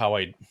don't know how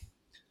I'd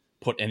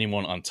put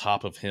anyone on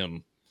top of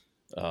him,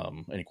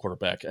 any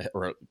quarterback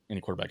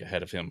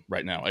ahead of him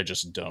right now. I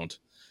just don't.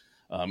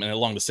 And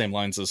along the same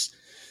lines as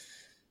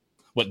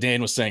what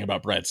Dan was saying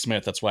about Brad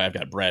Smith, that's why I've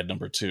got Brad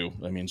number 2.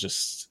 I mean,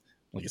 just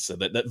like I said,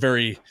 that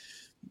very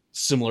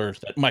similar,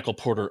 that Michael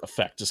Porter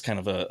effect, just kind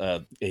of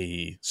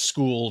a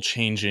school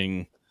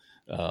changing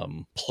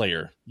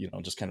player,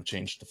 just kind of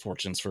changed the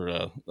fortunes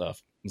for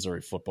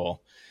Missouri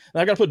football.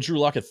 And I got to put Drew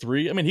Lock at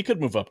 3. I mean, he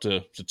could move up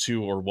to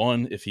 2 or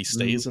 1 if he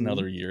stays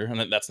another year.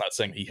 And that's not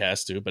saying he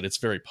has to, but it's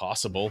very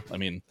possible. I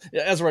mean,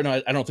 as of right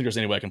now, I don't think there's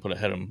any way I can put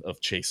ahead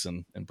of Chase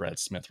and Brad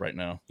Smith right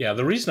now. Yeah,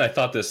 the reason I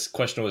thought this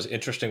question was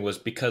interesting was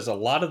because a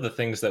lot of the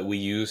things that we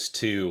use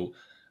to,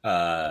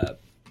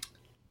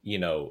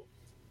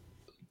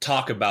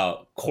 talk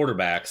about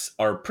quarterbacks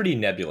are pretty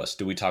nebulous.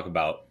 Do we talk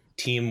about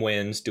team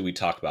wins? Do we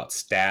talk about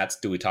stats?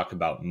 Do we talk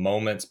about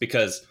moments?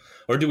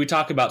 Or do we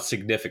talk about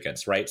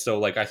significance, right? So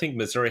like, I think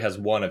Missouri has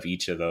one of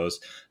each of those,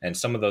 and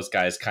some of those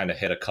guys kind of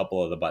hit a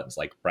couple of the buttons.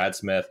 Like Brad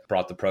Smith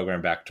brought the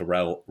program back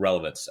to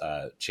relevance.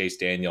 Chase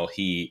Daniel,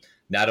 he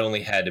not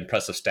only had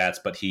impressive stats,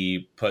 but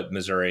he put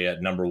Missouri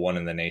at number 1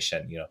 in the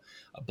nation.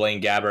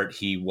 Blaine Gabbert,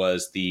 he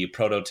was the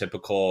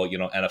prototypical,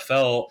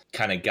 NFL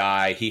kind of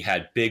guy. He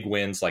had big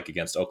wins like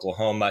against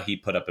Oklahoma. He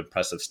put up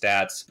impressive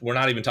stats. We're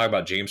not even talking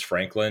about James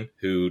Franklin,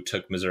 who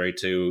took Missouri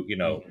to,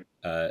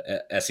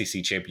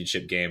 SEC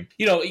championship game.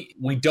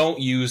 We don't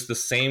use the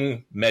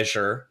same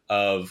measure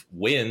of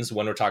wins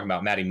when we're talking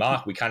about Matty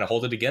Mock. We kind of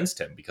hold it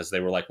against him because they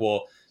were like,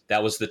 well,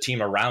 that was the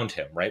team around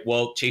him, right?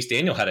 Well, Chase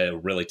Daniel had a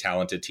really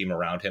talented team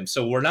around him.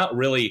 So we're not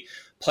really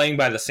playing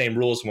by the same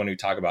rules when we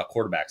talk about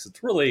quarterbacks.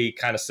 It's really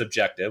kind of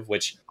subjective,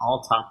 which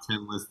all top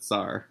 10 lists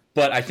are.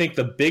 But I think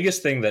the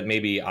biggest thing that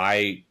maybe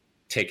I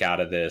take out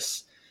of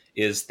this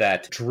is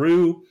that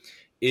Drew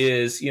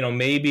is,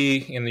 maybe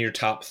in your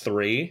top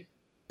 3,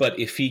 but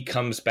if he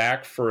comes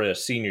back for a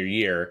senior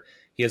year,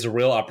 he has a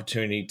real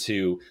opportunity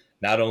to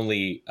not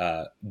only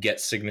get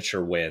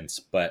signature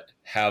wins, but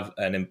have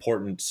an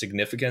important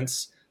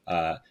significance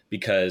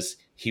because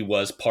he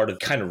was part of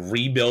kind of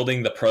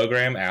rebuilding the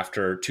program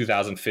after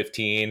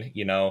 2015.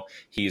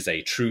 He's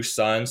a true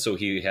son, so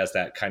he has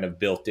that kind of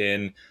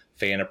built-in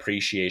fan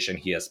appreciation.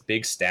 He has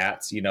big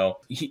stats.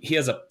 He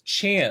has a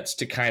chance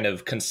to kind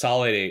of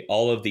consolidate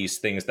all of these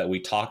things that we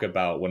talk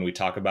about when we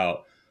talk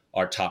about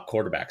our top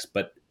quarterbacks.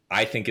 But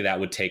I think that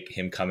would take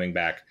him coming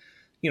back,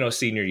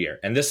 senior year.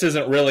 And this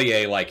isn't really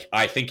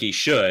I think he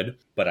should,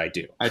 but I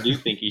do. I do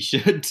think he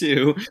should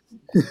too.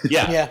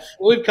 Yeah. Yeah.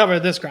 We've covered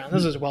this ground.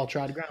 This is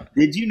well-trod ground.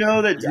 Did you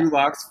know that Drew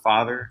Lock's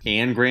father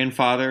and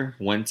grandfather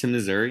went to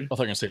Missouri? I thought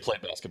you were going to say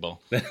played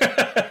basketball.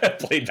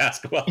 Played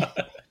basketball.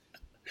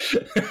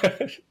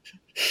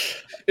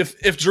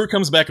 If Drew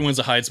comes back and wins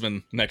a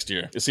Heisman next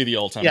year, is he the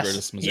all-time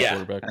greatest Mizzou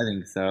quarterback? I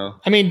think so.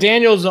 I mean,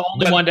 Daniel's the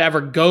only one to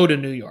ever go to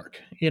New York,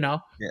 you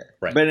know? Yeah.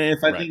 Right. But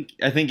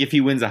I think if he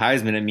wins a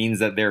Heisman, it means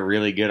that they're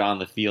really good on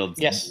the field.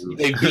 Yes.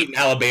 They've beaten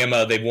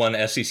Alabama. They've won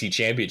SEC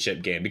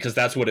championship game, because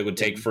that's what it would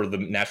take for the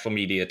national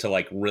media to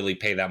like really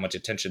pay that much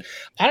attention.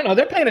 I don't know.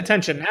 They're paying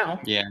attention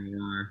now. Yeah, they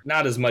are.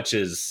 Not as much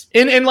as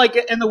In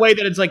the way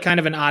that it's like kind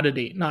of an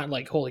oddity, not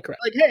like holy crap.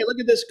 Like, hey, look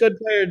at this good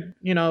player,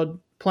 you know,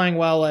 playing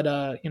well at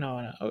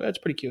that's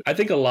pretty cute. I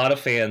think a lot of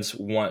fans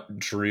want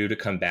Drew to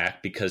come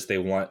back because they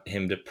want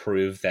him to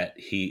prove that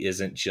he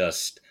isn't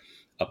just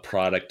a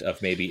product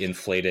of maybe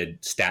inflated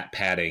stat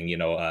padding, you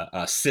know,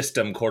 a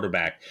system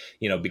quarterback,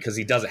 you know, because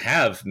he doesn't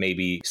have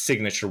maybe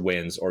signature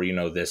wins or, you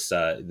know, this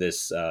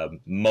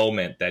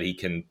moment that he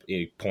can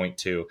point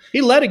to.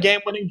 He led a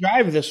game-winning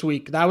drive this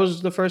week. That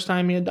was the first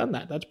time he had done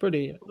that. That's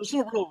pretty. There's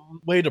no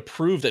real way to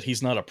prove that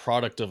he's not a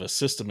product of a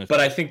system. But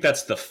I think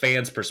that's the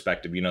fan's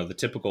perspective. You know, the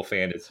typical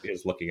fan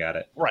is looking at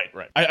it. Right.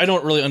 I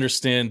don't really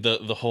understand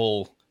the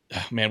whole.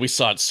 Man, we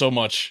saw it so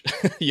much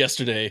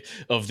yesterday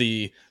of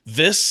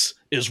this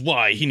is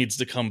why he needs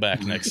to come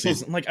back next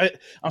season. Like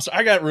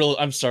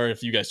I'm sorry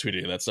if you guys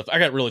tweeted that stuff. I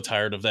got really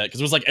tired of that because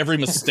it was like every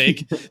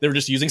mistake they were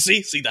just using.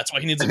 See, that's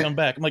why he needs to come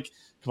back. I'm like,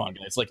 come on,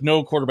 guys. Like,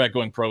 no quarterback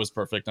going pro is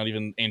perfect. Not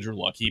even Andrew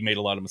Luck. He made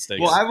a lot of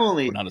mistakes. Well, I've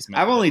only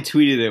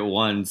tweeted it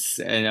once,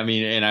 and I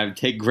mean, and I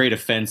take great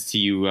offense to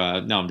you.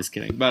 No, I'm just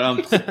kidding. But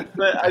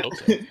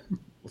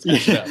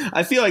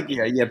I feel like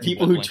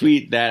people who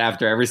tweet that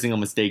after every single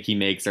mistake he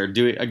makes are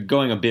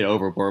going a bit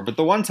overboard. But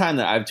the one time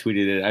that I've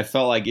tweeted it, I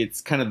felt like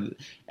it's kind of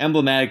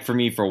emblematic for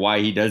me for why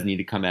he does need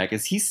to come back,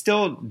 is he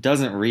still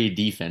doesn't read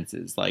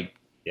defenses. Like,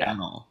 I don't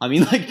know. I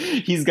mean, like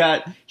he's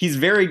got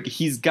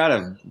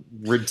a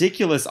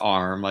ridiculous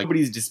arm. Like,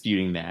 nobody's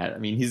disputing that. I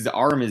mean, his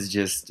arm is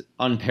just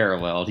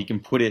unparalleled. He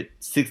can put it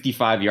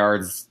 65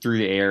 yards through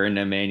the air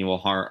into Emanuel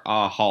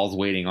Hall's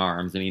waiting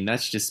arms. I mean,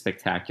 that's just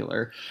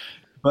spectacular.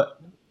 But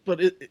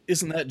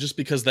isn't that just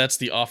because that's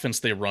the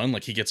offense they run?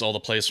 Like, he gets all the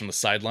plays from the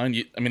sideline.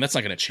 I mean, that's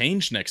not going to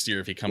change next year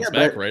if he comes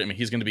back, right? I mean,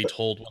 he's going to be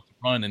told what to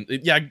run. And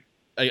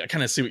I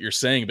kind of see what you're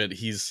saying, but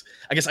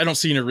I guess I don't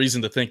see any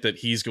reason to think that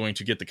he's going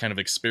to get the kind of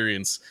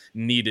experience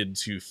needed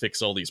to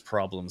fix all these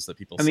problems that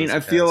people. I mean,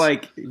 I feel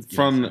like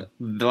from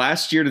the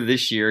last year to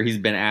this year, he's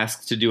been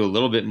asked to do a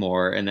little bit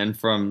more. And then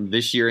from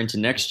this year into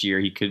next year,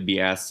 he could be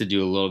asked to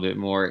do a little bit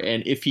more.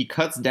 And if he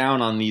cuts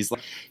down on these,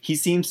 he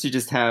seems to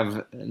just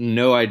have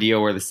no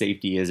idea where the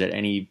safety is at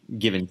any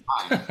given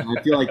time. And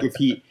I feel like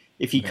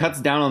if he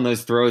cuts down on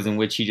those throws in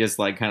which he just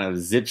like kind of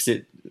zips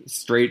it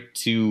straight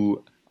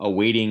to a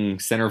waiting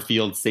center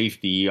field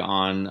safety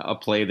on a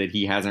play that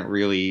he hasn't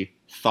really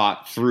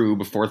thought through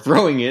before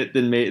throwing it,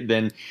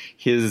 then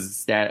his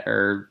stat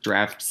or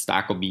draft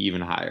stock will be even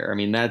higher. I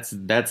mean, that's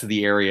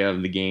the area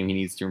of the game he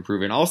needs to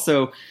improve in.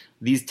 Also,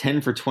 these 10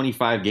 for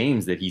 25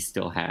 games that he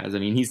still has. I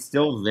mean, he's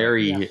still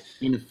very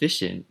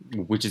inefficient,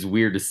 which is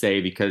weird to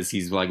say because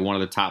he's like one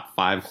of the top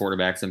 5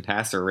 quarterbacks in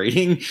passer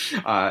rating,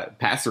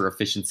 passer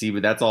efficiency,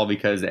 but that's all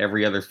because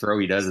every other throw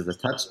he does is a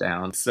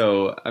touchdown.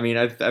 So, I mean,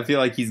 I feel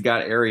like he's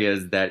got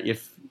areas that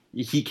if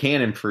he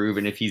can improve,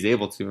 and if he's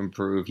able to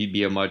improve, he'd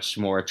be a much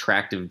more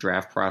attractive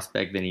draft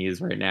prospect than he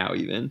is right now,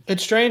 even.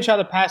 It's strange how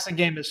the passing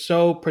game is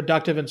so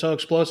productive and so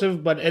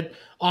explosive, but it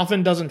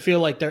often doesn't feel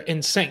like they're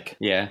in sync.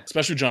 Yeah.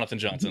 Especially Jonathan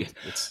Johnson.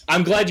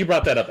 I'm glad you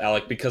brought that up,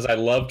 Alec, because I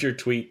loved your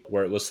tweet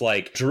where it was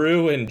like,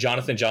 Drew and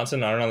Jonathan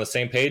Johnson aren't on the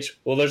same page.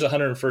 Well, there's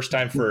 101st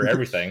time for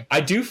everything.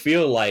 I do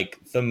feel like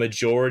the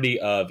majority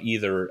of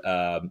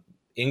either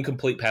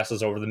incomplete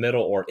passes over the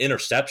middle or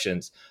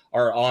interceptions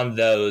are on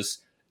those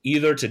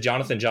either to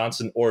Jonathan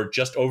Johnson or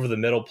just over the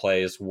middle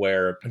plays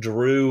where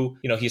Drew,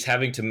 you know, he's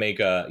having to make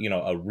a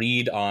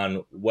read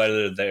on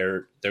whether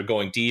they're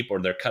going deep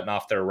or they're cutting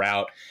off their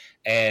route.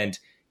 And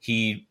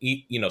he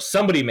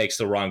somebody makes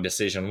the wrong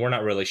decision. We're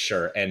not really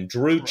sure. And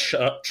Drew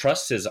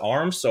trusts his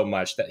arm so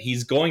much that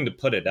he's going to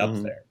put it up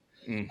there.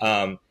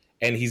 Mm-hmm.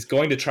 And he's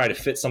going to try to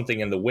fit something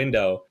in the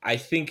window. I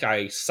think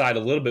I side a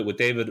little bit with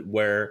David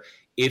where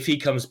if he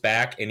comes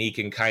back and he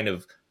can kind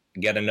of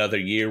get another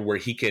year where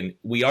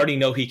we already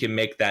know he can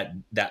make that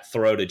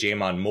throw to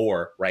Jamon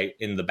Moore, right,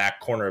 in the back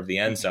corner of the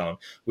end zone.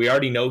 We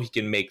already know he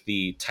can make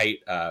the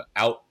tight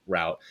out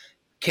route.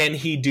 Can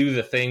he do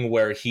the thing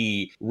where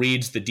he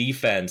reads the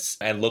defense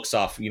and looks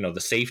off, the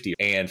safety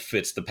and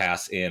fits the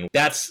pass in?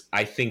 That's,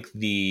 I think,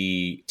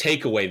 the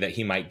takeaway that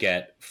he might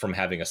get from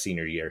having a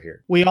senior year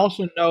here. We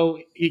also know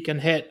he can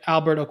hit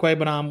Albert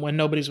Okwuegbunam when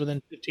nobody's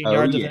within 15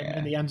 yards of him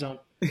in the end zone.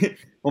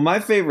 Well, my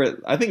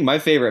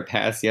favorite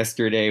pass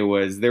yesterday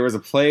was there was a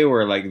play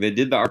where like they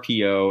did the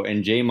RPO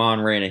and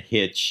Jamon ran a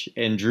hitch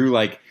and Drew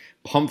like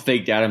pump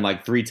faked at him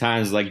like 3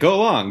 times, like go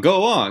long,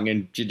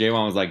 and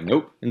Jamon was like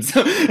nope, and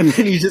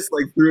then he just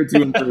like threw it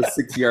to him for a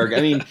 6-yard. I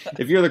mean,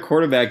 if you're the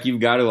quarterback,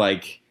 you've got to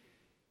like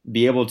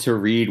be able to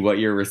read what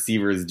your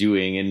receiver is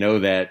doing and know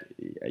that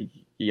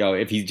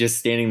if he's just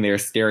standing there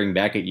staring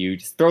back at you,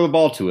 just throw the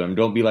ball to him.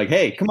 Don't be like,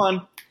 hey, come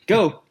on,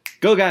 go.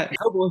 go guy,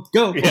 go boy,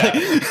 go. Yeah.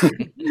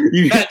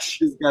 You just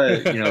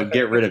gotta,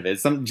 get rid of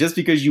it. Just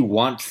because you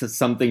want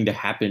something to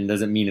happen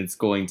doesn't mean it's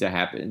going to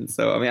happen.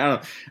 So, I mean, I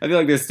feel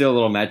like there's still a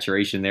little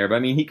maturation there, but I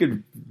mean, he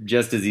could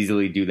just as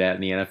easily do that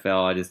in the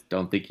NFL. I just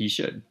don't think he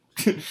should.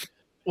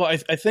 Well, I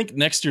think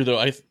next year,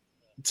 though,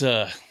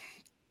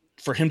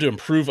 for him to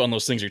improve on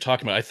those things you're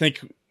talking about, I think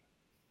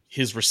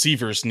his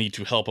receivers need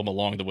to help him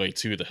along the way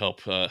too, to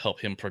help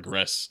him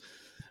progress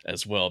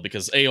as well.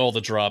 Because all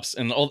the drops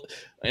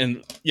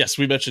and yes,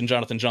 we mentioned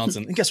Jonathan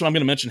Johnson, and guess what? I'm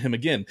going to mention him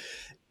again.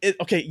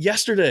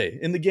 Yesterday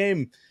in the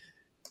game,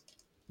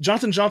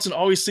 Jonathan Johnson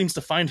always seems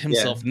to find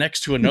himself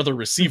next to another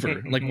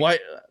receiver. Like, why?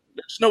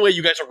 There's no way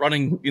you guys are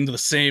running into the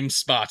same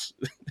spot.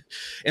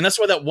 And that's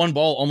why that one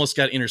ball almost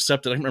got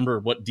intercepted. I don't remember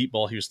what deep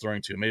ball he was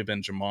throwing to. It may have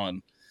been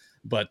Jamon.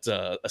 But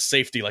a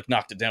safety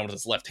knocked it down with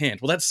his left hand.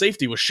 Well, that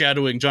safety was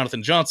shadowing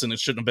Jonathan Johnson. It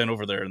shouldn't have been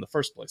over there in the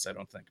first place, I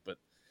don't think.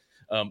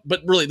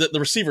 But really, the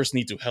receivers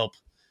need to help.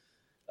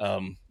 I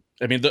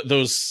mean,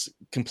 those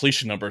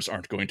completion numbers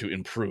aren't going to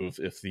improve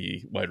if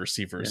the wide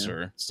receivers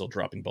are still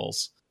dropping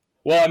balls.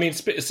 Well, I mean,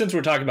 since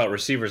we're talking about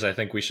receivers, I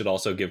think we should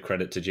also give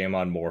credit to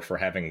Jamon Moore for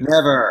having...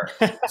 Never.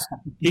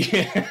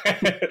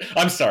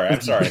 I'm sorry.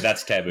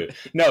 That's taboo.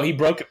 No, he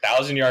broke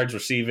 1,000 yards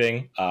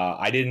receiving.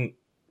 I didn't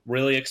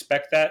really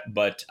expect that,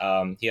 but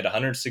he had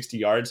 160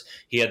 yards.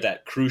 He had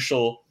that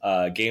crucial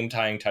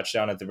game-tying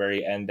touchdown at the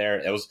very end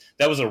there.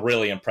 That was a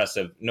really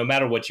impressive, no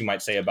matter what you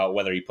might say about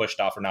whether he pushed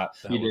off or not.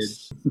 That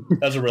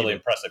was a really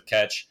impressive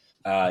catch.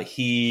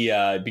 He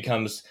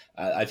becomes,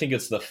 I think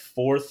it's the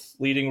 4th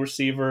leading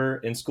receiver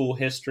in school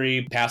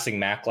history, passing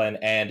Macklin,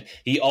 and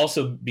he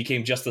also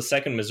became just the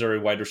 2nd Missouri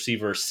wide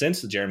receiver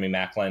since Jeremy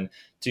Macklin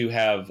to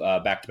have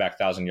back-to-back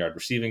 1,000-yard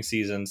receiving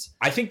seasons.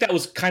 I think that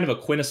was kind of a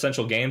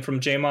quintessential game from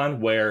Jamon,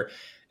 where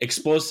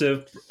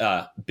explosive,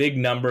 big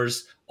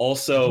numbers,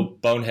 also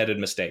boneheaded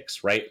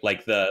mistakes, right?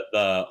 Like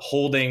the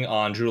holding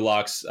on Drew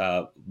Lock's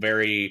that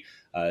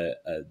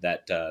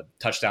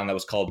touchdown that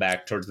was called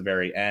back towards the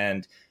very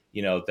end.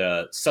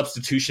 The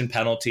substitution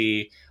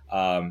penalty.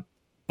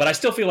 But I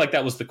still feel like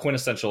that was the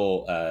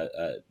quintessential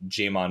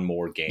Jamon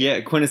Moore game.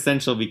 Yeah,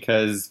 quintessential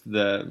because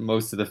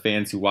most of the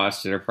fans who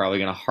watched it are probably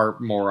going to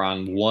harp more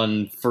on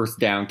one first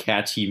down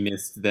catch he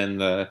missed than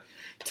the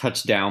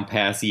touchdown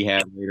pass he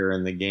had later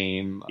in the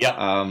game.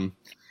 Yeah.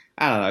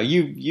 I don't know.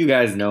 You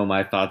guys know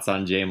my thoughts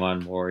on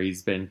Jamon Moore.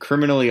 He's been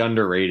criminally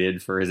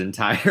underrated for his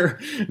entire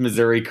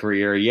Missouri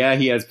career. Yeah,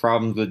 he has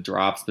problems with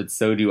drops, but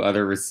so do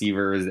other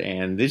receivers.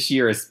 And this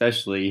year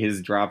especially,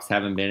 his drops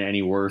haven't been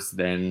any worse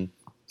than,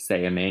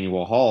 say,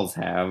 Emanuel Hall's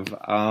have.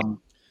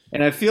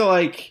 And I feel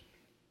like,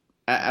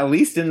 at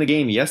least in the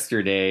game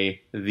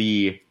yesterday,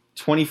 the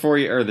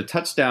the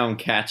touchdown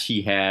catch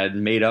he had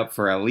made up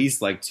for at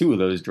least 2 of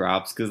those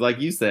drops. Because like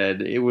you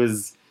said, it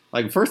was...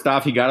 first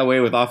off, he got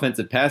away with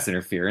offensive pass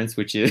interference,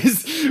 which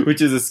is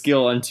a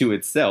skill unto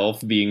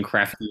itself, being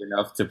crafty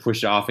enough to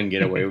push off and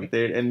get away with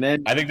it. And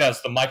then I think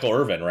that's the Michael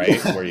Irvin,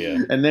 right?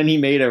 And then he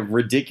made a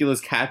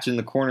ridiculous catch in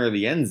the corner of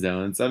the end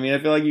zone. So I mean, I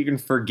feel like you can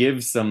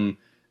forgive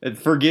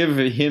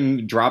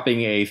him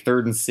dropping a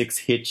 3rd and 6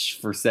 hitch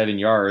for 7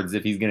 yards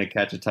if he's going to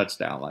catch a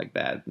touchdown like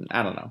that.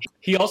 I don't know.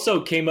 He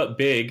also came up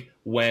big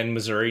when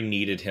Missouri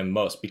needed him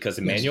most, because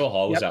Emanuel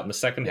Hall was out in the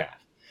second half.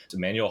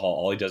 Emanuel Hall,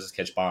 all he does is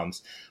catch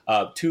bombs.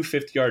 2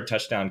 50-yard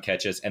touchdown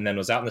catches, and then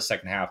was out in the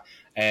second half.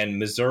 And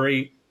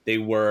Missouri, they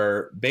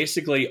were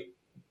basically,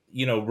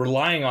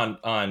 relying on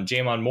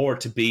Jamon Moore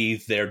to be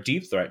their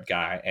deep threat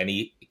guy, and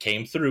he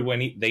came through when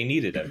they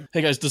needed him.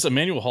 Hey guys, does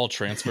Emanuel Hall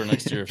transfer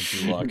next year if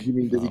Drew Lock? You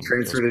mean does he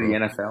transfer to the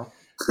NFL?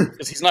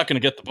 Because he's not going to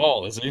get the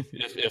ball, is he?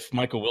 If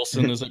Michael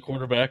Wilson is at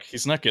quarterback,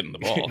 he's not getting the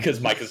ball.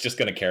 Because Mike is just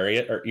going to carry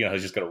it, or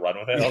he's just going to run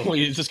with it. Well,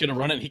 he's just going to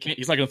run it.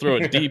 He's not going to throw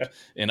it deep.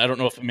 And I don't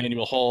know if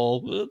Emanuel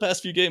Hall, the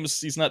past few games,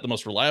 he's not the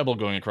most reliable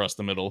going across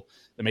the middle.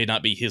 It may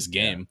not be his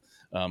game.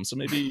 So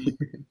maybe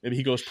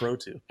he goes pro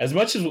too. As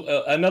much as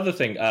another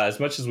thing, as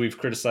much as we've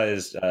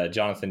criticized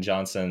Jonathan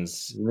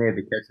Johnson's, he made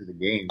the catch of the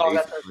game.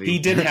 He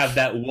did have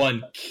that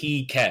one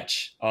key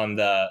catch on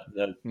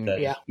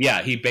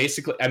he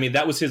basically, I mean,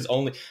 that was his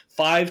only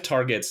 5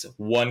 targets,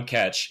 1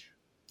 catch,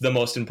 the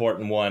most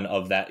important one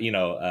of that,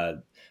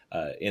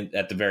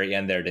 at the very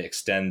end there to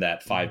extend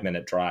that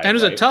 5-minute drive. And it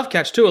was a tough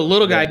catch too. A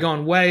little guy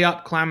going way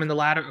up, climbing the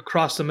ladder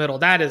across the middle.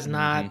 That is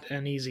not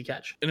an easy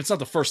catch. And it's not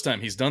the first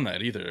time he's done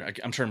that either.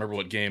 I'm trying to remember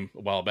what game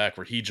a while back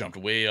where he jumped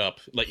way up.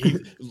 He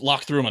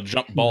locked through him a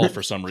jump ball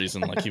for some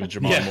reason, like he was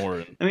Jamon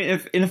Moore. I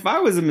mean, if I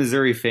was a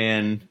Missouri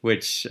fan,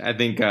 which I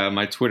think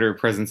my Twitter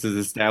presence has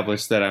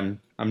established that I'm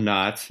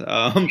not,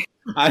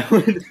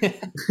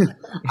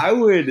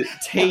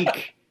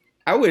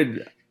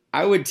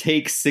 I would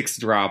take 6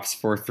 drops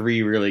for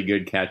 3 really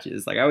good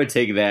catches. I would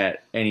take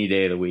that any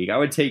day of the week. I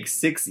would take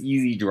 6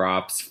 easy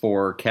drops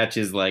for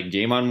catches like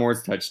Jamon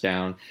Moore's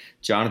touchdown,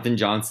 Jonathan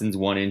Johnson's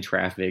one in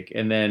traffic,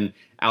 and then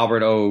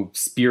Albert O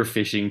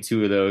spearfishing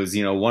 2 of those.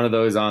 One of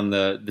those on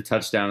the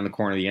touchdown in the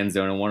corner of the end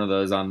zone, and one of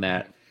those on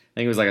that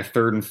think it was like a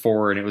 3rd and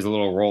 4, and it was a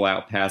little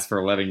rollout pass for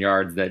 11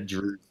 yards that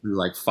drew through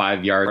like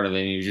 5 yards, and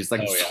he was just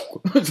like,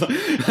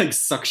 like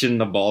suction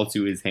the ball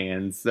to his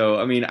hands. So,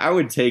 I mean, I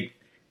would take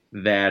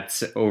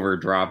that over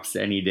drops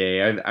any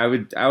day. I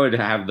would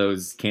have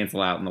those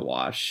cancel out in the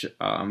wash.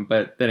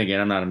 But then again,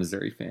 I'm not a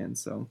Missouri fan,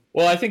 so.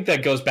 Well, I think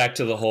that goes back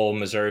to the whole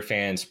Missouri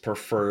fans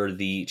prefer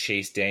the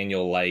Chase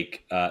Daniel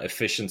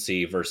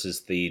efficiency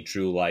versus the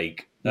Drew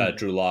Lock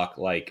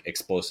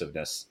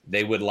explosiveness.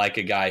 They would like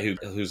a guy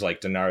who's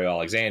like Denario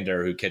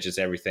Alexander, who catches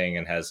everything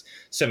and has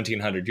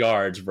 1,700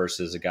 yards,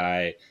 versus a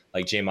guy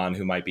like Jamon,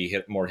 who might be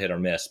more hit or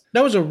miss.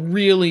 That was a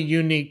really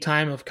unique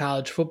time of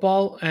college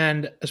football,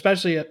 and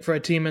especially for a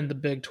team in the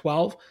Big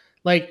 12.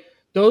 Like,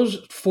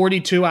 those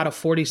 42 out of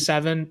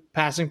 47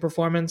 passing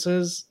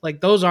performances, like,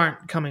 those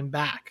aren't coming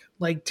back.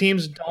 Like,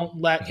 teams don't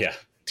let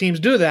teams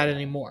do that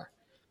anymore.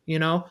 You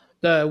know,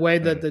 the way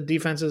that the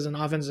defenses and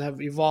offenses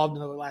have evolved in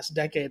the last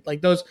decade.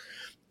 Like, those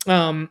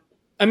I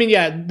mean,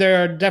 yeah,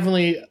 there are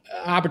definitely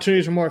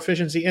opportunities for more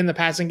efficiency in the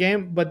passing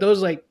game, but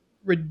those, like,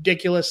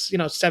 ridiculous,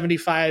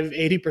 75,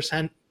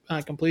 80%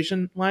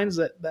 completion lines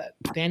that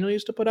Daniel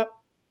used to put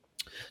up,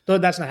 though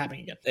that's not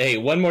happening again. Hey,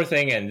 one more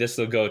thing, and this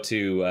will go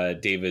to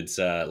David's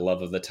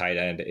love of the tight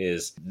end.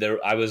 Is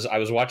there? I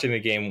was watching the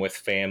game with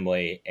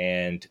family,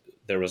 and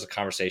there was a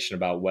conversation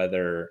about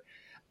whether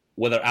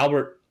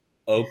Albert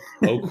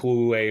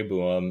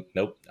Okwuegbunam,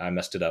 nope, I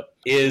messed it up,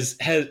 is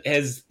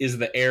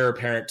the heir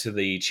apparent to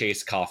the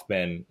Chase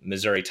Kaufman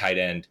Missouri tight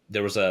end.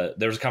 There was a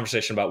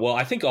conversation about, well,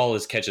 I think all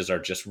his catches are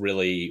just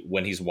really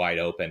when he's wide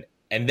open.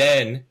 And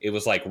then it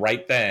was like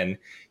right then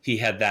he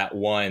had that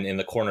one in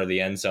the corner of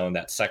the end zone,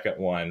 that second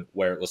one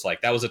where it was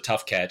like, that was a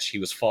tough catch. He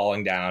was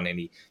falling down, and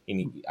he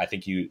I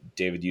think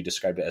David, you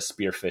described it as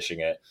spearfishing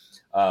it.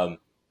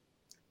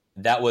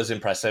 That was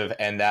impressive.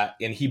 And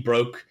he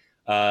broke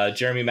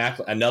Jeremy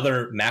Macklin,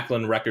 another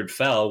Macklin record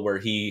fell, where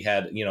he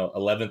had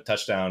 11th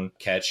touchdown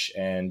catch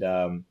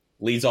and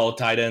leads all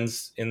tight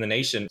ends in the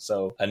nation.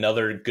 So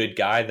another good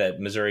guy that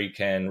Missouri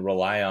can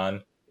rely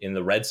on in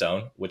the red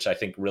zone, which I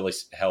think really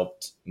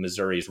helped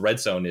Missouri's red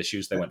zone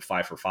issues. They went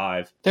 5 for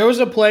 5. There was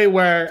a play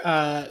where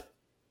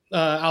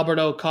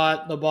Alberto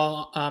caught the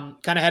ball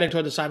kind of heading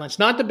toward the sidelines.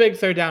 Not the big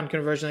 3rd down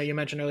conversion that you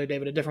mentioned earlier,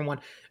 David, a different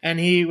one. And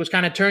he was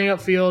kind of turning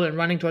upfield and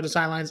running toward the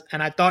sidelines,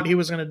 and I thought he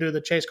was going to do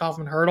the Chase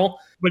Kaufman hurdle,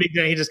 but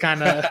he just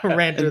kind of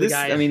ran through the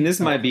guy. I mean, this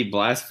might be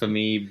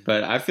blasphemy,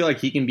 but I feel like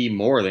he can be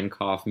more than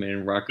Kaufman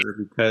and Rucker,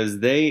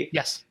 because they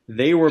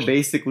were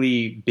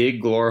basically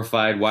big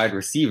glorified wide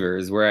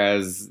receivers,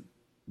 whereas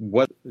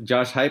what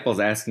Josh Heupel's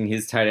asking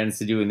his tight ends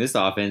to do in this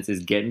offense is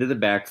get into the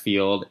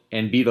backfield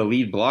and be the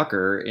lead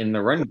blocker in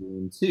the run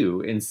game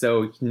too. And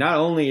so not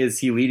only is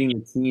he leading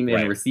the team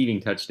in receiving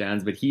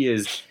touchdowns, but he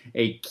is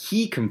a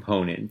key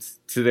component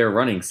to their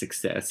running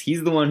success.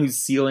 He's the one who's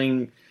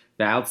sealing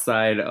the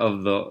outside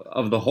of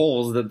the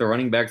holes that the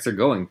running backs are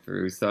going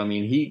through. So, I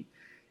mean, he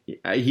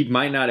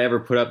might not ever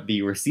put up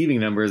the receiving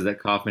numbers that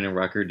Kaufman and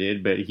Rucker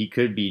did, but he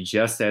could be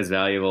just as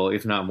valuable,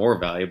 if not more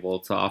valuable,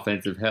 to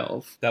offensive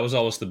health. That was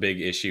always the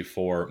big issue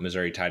for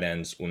Missouri tight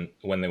ends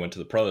when they went to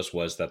the pros,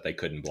 was that they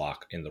couldn't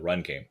block in the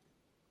run game.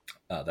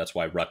 That's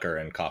why Rucker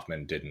and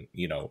Kaufman didn't,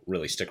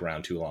 really stick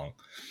around too long.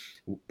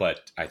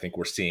 But I think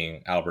we're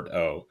seeing Albert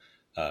O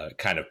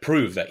kind of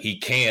prove that he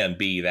can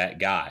be that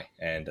guy,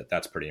 and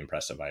that's pretty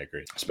impressive. I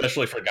agree,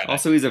 especially for a guy.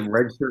 Also, he's a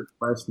redshirt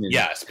freshman.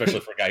 Yeah, especially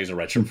for a guy who's a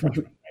redshirt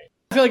freshman.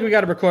 I feel like we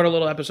got to record a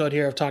little episode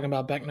here of talking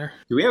about Beckner.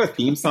 Do we have a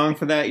theme song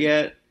for that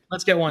yet?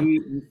 Let's get one.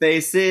 Eating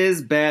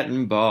faces,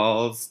 batting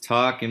balls,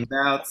 talking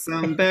about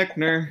some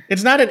Beckner.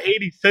 It's not an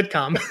 80s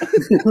sitcom.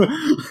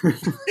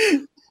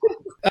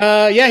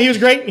 Yeah, he was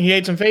great. He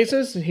ate some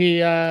faces. He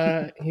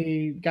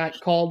got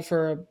called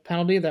for a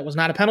penalty that was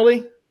not a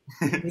penalty.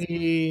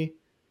 He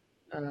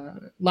a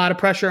lot of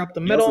pressure up the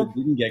middle. Also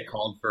didn't get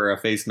called for a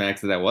face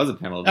mask that was a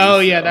penalty. Oh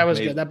yeah, that was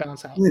good. That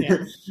balanced out.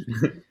 Yeah,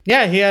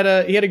 yeah, he had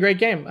a great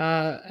game.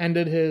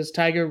 Ended his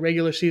Tiger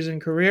regular season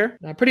career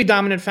pretty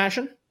dominant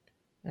fashion,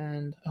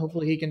 and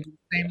hopefully he can do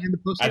the same in the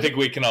postseason. I think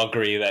we can all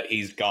agree that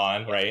he's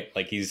gone, right?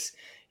 Like he's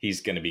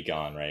going to be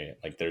gone, right?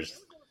 Like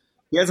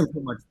he hasn't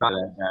put much thought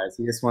into that, guys.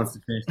 He just wants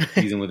to finish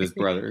the season with his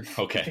brothers.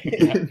 Okay.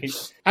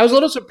 I was a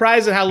little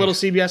surprised at how little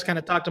CBS kind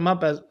of talked him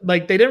up as,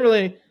 like, they didn't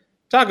really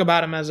talk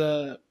about him as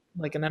an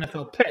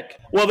NFL pick.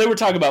 Well, they were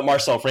talking about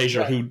Marcel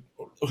Frazier,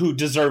 who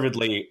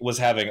deservedly was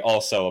having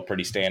also a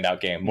pretty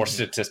standout game, more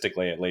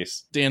statistically at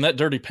least. Dan, that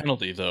dirty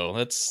penalty though,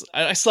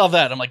 I saw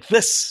that. I'm like,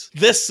 this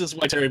is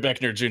why Terry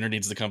Beckner Jr.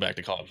 needs to come back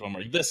to college. I'm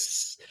like,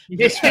 this.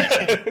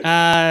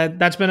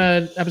 That's been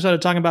an episode of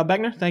Talking About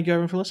Beckner. Thank you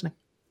everyone for listening.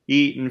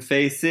 Eating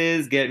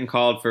faces, getting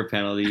called for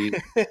penalties,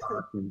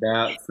 talking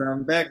about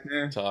some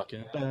Beckner.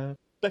 Talking about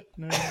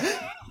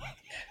Beckner.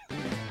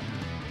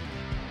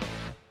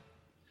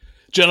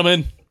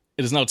 Gentlemen,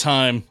 it is now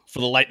time for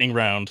the lightning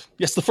round.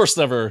 Yes, the first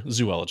ever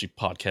zoology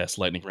podcast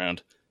lightning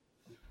round.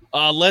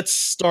 Let's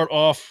start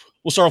off.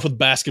 We'll start off with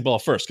basketball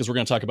first, because we're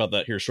going to talk about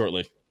that here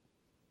shortly.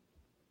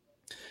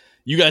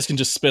 You guys can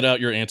just spit out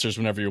your answers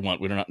whenever you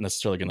want. We're not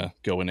necessarily going to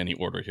go in any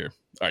order here.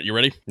 All right, you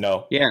ready?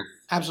 No. Yeah.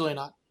 Absolutely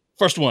not.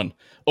 First one,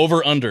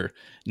 over under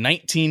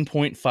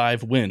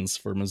 19.5 wins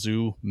for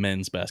Mizzou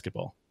men's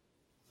basketball.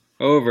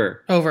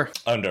 Over.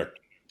 Under.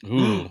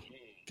 Ooh.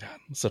 God,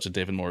 such a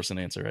David Morrison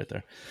answer right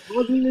there.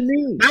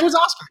 That was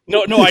Oscar.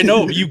 No, I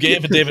know. You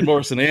gave a David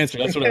Morrison answer.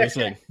 That's what I was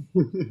saying.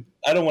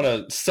 I don't want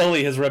to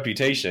sully his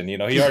reputation.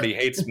 He already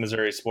hates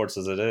Missouri sports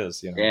as it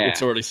is. Yeah,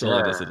 it's already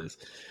sullied as it is.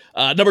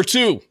 Number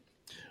 2,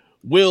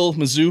 will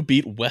Mizzou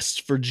beat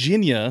West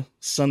Virginia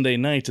Sunday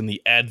night in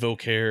the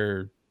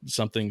Advocare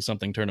something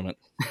tournament?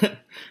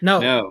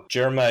 No.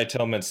 Jeremiah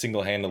Tilmon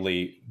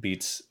single-handedly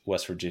beats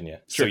West Virginia.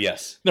 Sure. So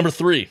yes. Number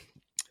 3,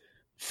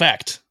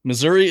 fact,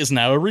 Missouri is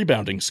now a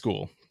rebounding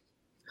school.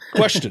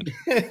 Question,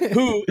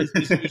 who is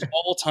Mizzou's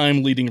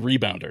all-time leading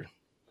rebounder?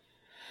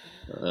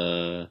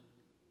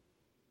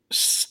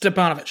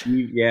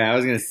 Stepanovich. Yeah, I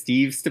was going to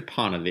Steve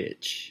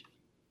Stepanovich.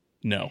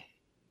 No.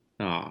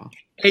 Aw.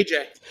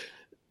 AJ.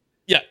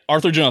 Yeah,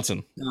 Arthur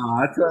Johnson. Oh,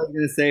 that's what I was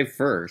going to say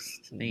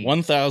first.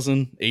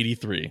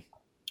 1,083.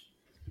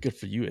 Good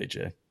for you,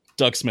 AJ.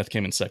 Doug Smith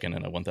came in second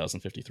in a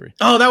 1,053.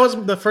 Oh, that was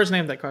the first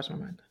name that crossed my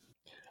mind.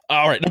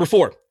 All right, number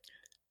 4.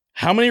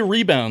 How many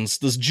rebounds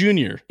does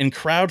junior and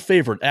crowd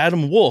favorite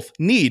Adam Wolf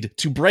need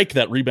to break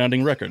that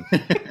rebounding record?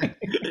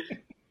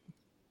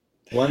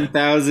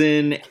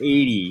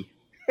 1,080.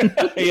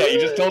 Yeah, you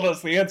just told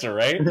us the answer,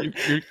 right?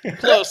 You're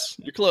close.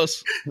 You're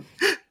close.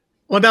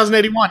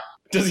 1,081.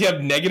 Does he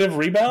have negative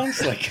rebounds?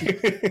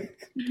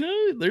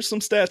 No, there's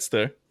some stats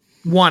there.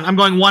 1. I'm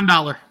going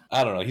 $1.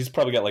 I don't know. He's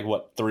probably got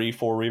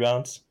 3-4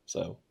 rebounds.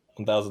 So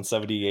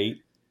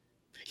 1,078.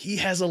 He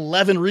has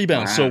 11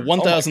 rebounds, so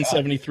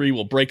 1,073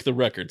 will break the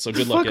record. So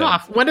good luck. Fuck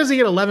off. When does he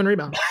get 11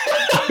 rebounds?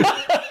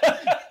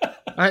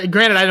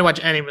 Granted, I didn't watch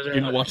any Missouri.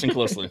 You're not watching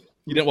closely.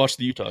 You didn't watch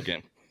the Utah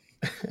game.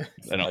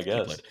 I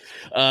guess.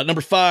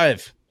 Number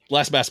 5,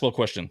 last basketball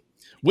question.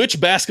 Which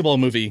basketball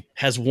movie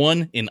has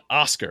won an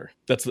Oscar?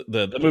 That's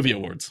the movie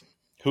awards.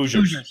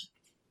 Hoosiers.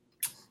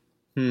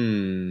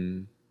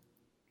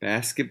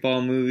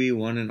 Basketball movie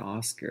won an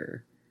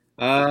Oscar.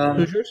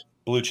 Hoosiers?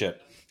 Blue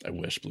Chip. I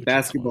wish. Blue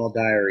Basketball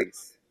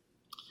Diaries.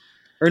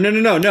 Or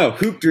no.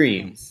 Hoop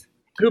Dreams.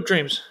 Hoop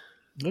Dreams.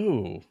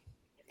 Ooh.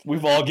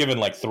 We've all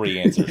given 3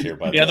 answers here,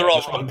 by the way. Yeah, they're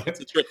all wrong. It's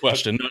a trick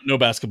question. No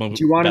basketball movie.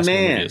 Do you want a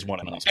man? Movie has won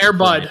an Oscar. Air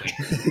Bud.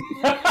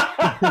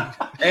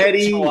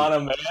 Eddie. You want a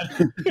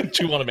man?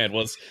 Chew on a Man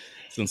was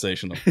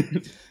sensational.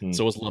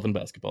 So was Love and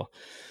Basketball.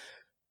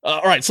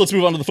 All right, so let's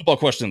move on to the football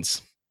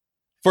questions.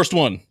 First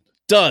one.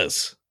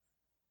 Does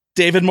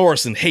David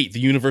Morrison hate the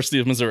University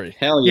of Missouri?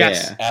 Hell yeah.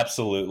 Yes.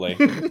 Absolutely.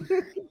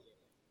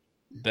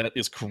 That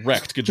is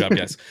correct. Good job,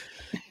 guys.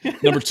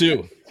 Number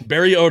 2,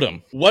 Barry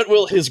Odom. What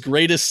will his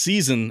greatest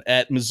season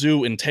at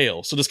Mizzou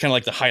entail? So just kind of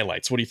like the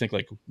highlights. What do you think?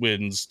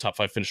 Wins, top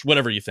 5 finish,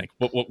 whatever you think.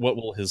 What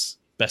will his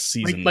best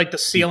season? Like the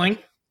ceiling.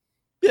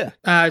 Yeah.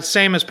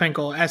 Same as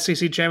Pinkel.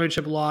 SEC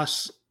championship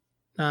loss.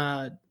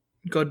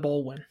 Good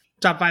bowl win.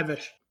 Top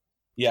 5-ish.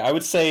 Yeah, I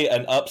would say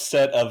an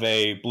upset of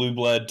a blue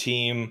blood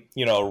team,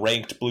 a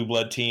ranked blue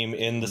blood team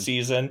in the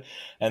season,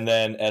 and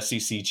then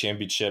SEC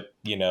championship,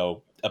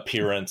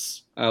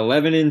 appearance.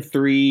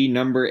 11-3,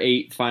 number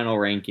 8 final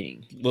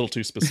ranking. A little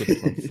too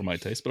specific for my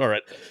taste, but all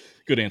right.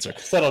 Good answer.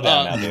 Settle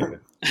down now, David.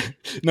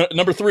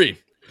 Number 3,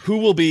 who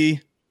will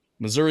be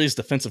Missouri's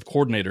defensive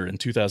coordinator in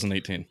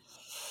 2018?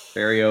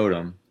 Barry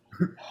Odom.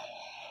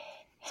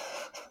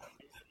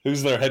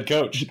 Who's their head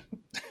coach?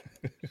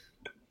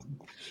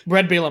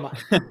 Red Bielema.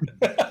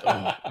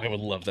 I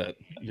would love that.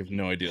 You have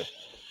no idea.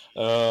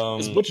 Um,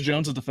 Is Butch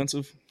Jones a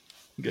defensive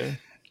guy?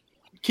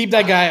 Keep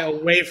that guy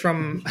away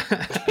from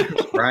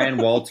Ryan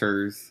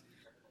Walters.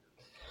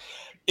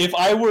 If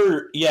I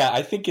were,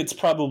 I think it's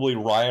probably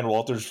Ryan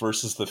Walters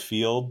versus the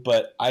field,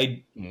 but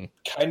I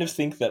kind of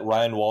think that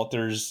Ryan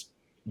Walters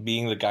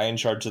being the guy in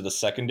charge of the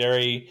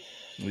secondary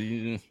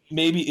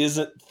maybe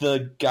isn't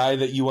the guy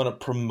that you want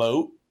to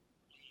promote,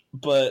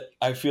 but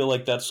I feel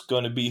like that's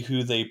going to be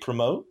who they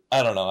promote.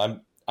 I don't know.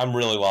 I'm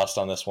really lost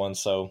on this one,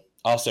 so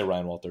I'll say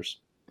Ryan Walters.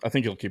 I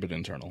think he'll keep it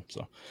internal.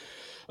 So,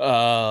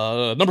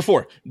 number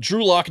 4,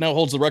 Drew Lock now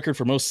holds the record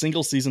for most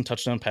single-season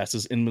touchdown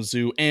passes in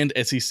Mizzou and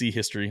SEC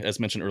history, as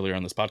mentioned earlier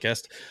on this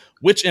podcast.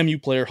 Which MU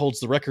player holds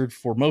the record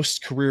for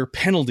most career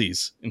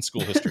penalties in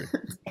school history?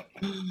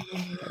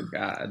 Oh,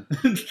 God.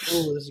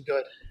 Oh, this is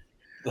good.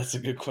 That's a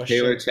good question.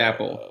 Taylor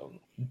Chappell.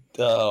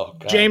 Oh,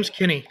 God. James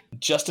Kinney.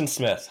 Justin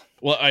Smith.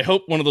 Well, I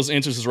hope one of those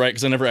answers is right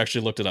because I never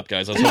actually looked it up,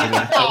 guys. I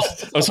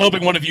was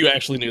hoping one of you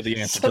actually knew the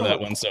answer to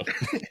that one, so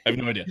I have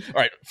no idea. All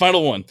right,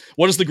 final one.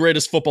 What is the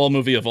greatest football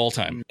movie of all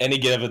time? Any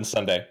Given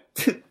Sunday.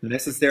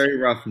 Necessary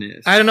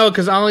Roughness. I don't know,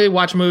 because I only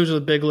watch movies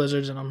with big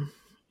lizards in them,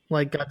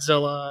 like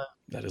Godzilla.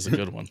 That is a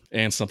good one.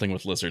 And something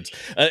with lizards.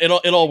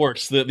 It all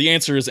works. The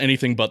answer is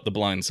anything but The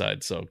Blind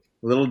Side. So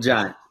Little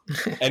Giant.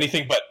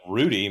 Anything but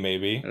Rudy,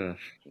 maybe.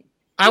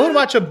 I would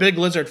watch a big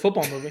lizard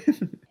football movie.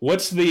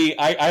 What's the?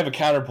 I have a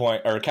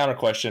counterpoint or a counter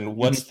question.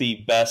 What's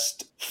the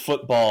best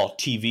football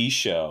TV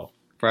show?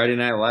 Friday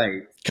Night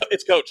Lights.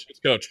 It's Coach. It's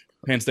Coach.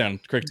 Hands down.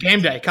 Correct.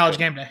 Game Day. College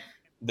Game Day.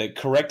 The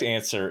correct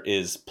answer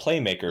is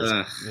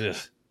Playmakers. Ugh,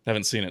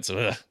 haven't seen it,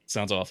 so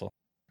sounds awful.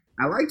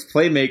 I liked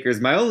playmakers.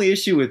 My only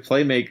issue with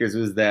playmakers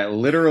was that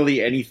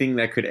literally anything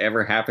that could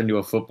ever happen to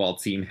a football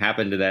team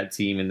happened to that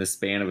team in the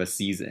span of a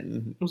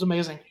season. It was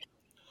amazing.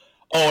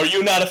 Oh, are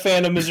you not a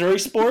fan of Missouri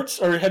sports,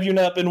 or have you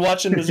not been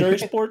watching Missouri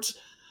sports?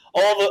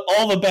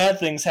 All the bad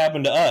things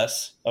happen to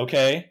us,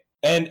 okay?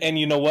 And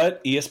you know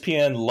what?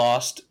 ESPN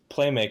lost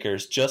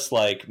playmakers just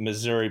like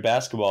Missouri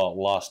basketball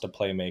lost a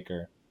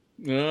playmaker.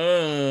 It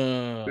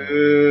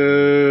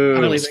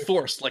was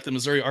forced, like the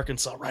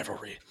Missouri-Arkansas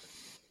rivalry.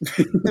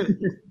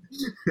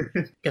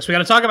 Guess we got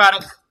to talk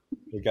about it.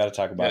 We got to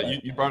talk about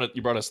it. You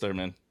brought us there,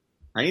 man.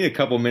 I need a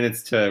couple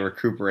minutes to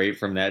recuperate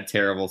from that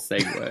terrible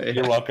segue.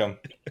 You're welcome.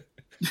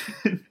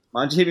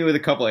 Why don't you hit me with a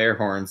couple air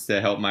horns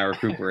to help my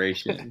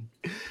recuperation?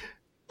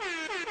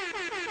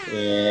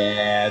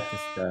 Yeah, that's the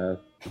stuff.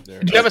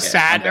 Do you have a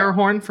sad air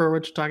horn for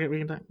which talking we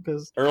can talk?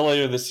 Because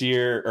earlier this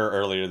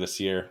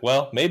year,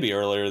 well, maybe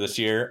earlier this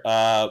year,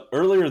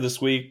 earlier this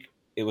week,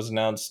 it was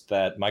announced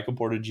that Michael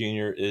Porter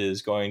Jr.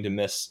 is going to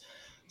miss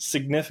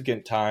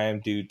significant time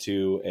due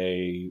to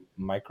a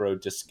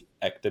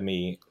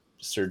microdiscectomy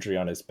surgery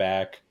on his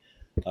back.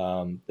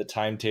 The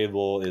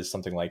timetable is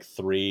something like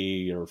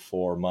 3 or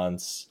 4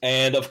 months.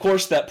 And of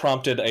course that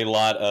prompted a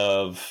lot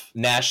of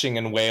gnashing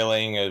and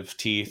wailing of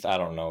teeth. I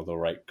don't know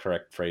the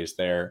correct phrase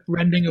there.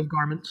 Rending of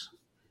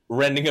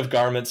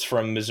garments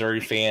from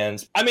Missouri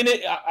fans. I mean,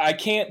 I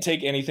can't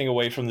take anything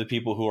away from the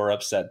people who are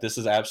upset. This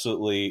is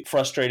absolutely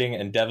frustrating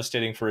and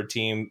devastating for a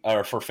team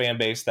or for fan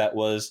base that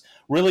was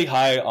really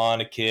high on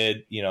a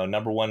kid,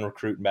 number one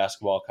recruit in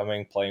basketball,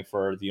 playing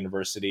for the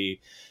university,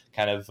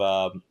 kind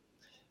of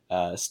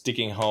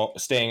staying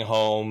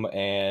home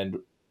and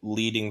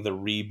leading the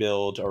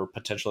rebuild or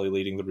potentially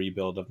leading the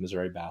rebuild of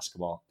Missouri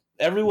basketball.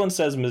 Everyone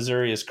says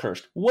Missouri is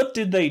cursed. What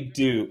did they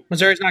do?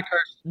 Missouri's not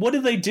cursed. What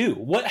did they do?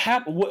 What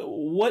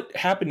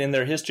happened in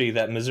their history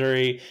that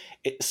Missouri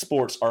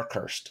sports are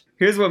cursed?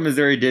 Here's what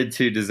Missouri did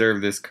to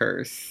deserve this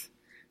curse.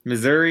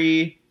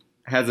 Missouri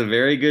has a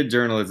very good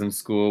journalism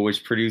school,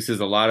 which produces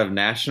a lot of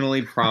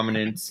nationally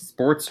prominent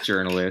sports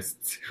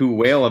journalists who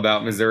wail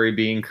about Missouri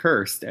being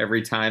cursed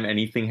every time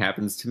anything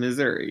happens to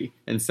Missouri.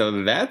 And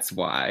so that's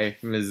why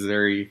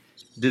Missouri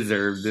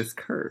deserved this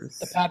curse.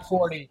 The Pat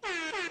 40.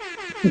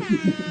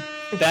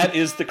 That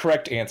is the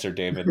correct answer,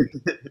 David.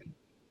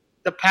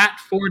 The Pat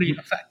 40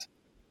 effect.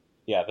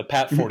 Yeah, the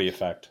Pat 40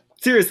 effect.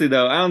 Seriously,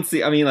 though, I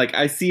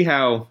see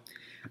how...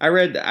 I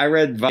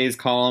read Vay's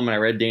column and I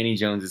read Danny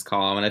Jones's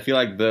column, and I feel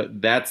like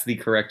that's the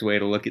correct way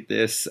to look at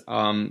this.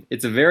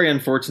 It's a very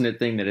unfortunate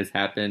thing that has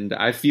happened.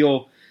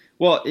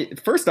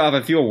 First off,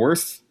 I feel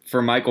worse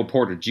for Michael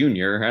Porter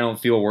Jr. I don't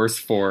feel worse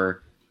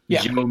for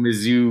Joe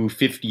Mizzou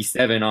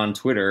 57 on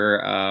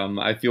Twitter.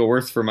 I feel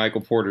worse for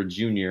Michael Porter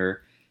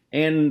Jr.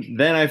 And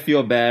then I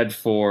feel bad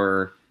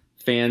for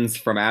fans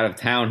from out of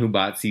town who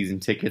bought season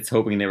tickets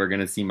hoping they were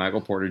going to see Michael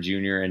Porter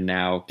Jr. and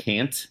now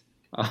can't.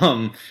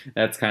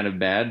 That's kind of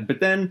bad. But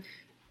then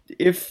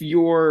if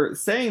you're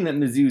saying that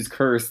Mizzou's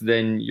cursed,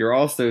 then you're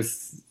also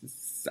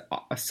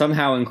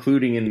somehow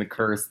including in the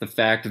curse the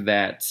fact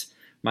that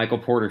Michael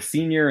Porter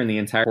Sr. and the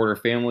entire Porter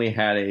family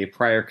had a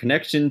prior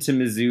connection to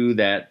Mizzou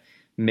that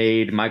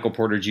made Michael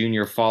Porter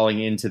Jr. falling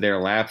into their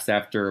laps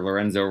after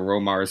Lorenzo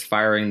Romar's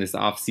firing this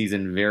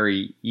offseason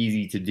very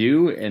easy to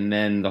do. And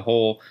then the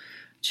whole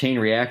chain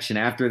reaction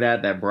after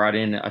that brought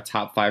in a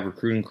top 5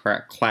 recruiting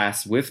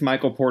class with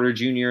Michael Porter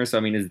Jr. So,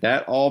 I mean, is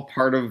that all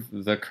part of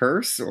the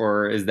curse,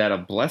 or is that a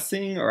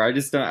blessing? Or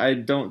I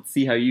don't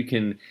see how you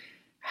can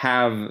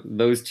have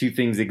those two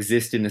things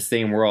exist in the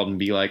same world and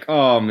be like,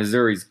 oh,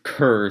 Missouri's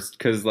cursed.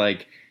 Because,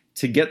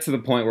 to get to the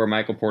point where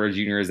Michael Porter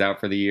Jr. is out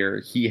for the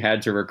year, he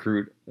had to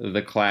recruit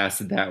the class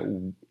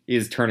that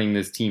is turning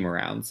this team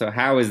around. So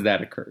how is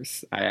that a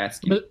curse, I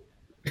ask you?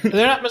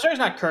 Missouri's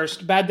not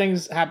cursed. Bad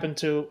things happen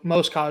to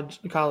most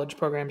college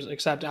programs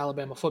except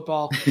Alabama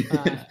football,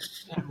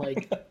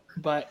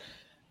 but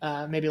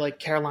maybe like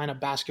Carolina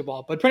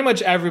basketball. But pretty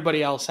much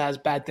everybody else has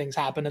bad things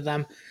happen to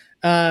them.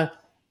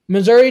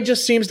 Missouri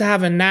just seems to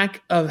have a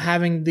knack of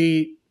having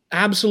the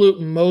absolute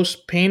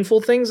most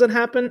painful things that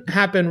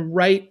happen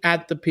right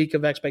at the peak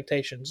of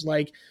expectations.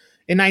 Like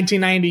in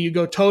 1990, you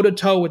go toe to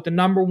toe with the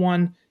number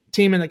one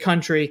team in the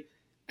country,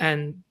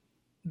 and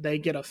they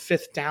get a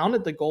 5th down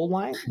at the goal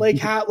line.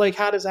 How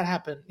does that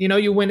happen?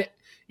 You win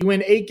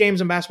 8 games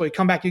in basketball, you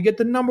come back, you get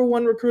the number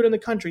one recruit in the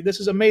country. This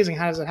is amazing.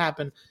 How does it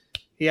happen?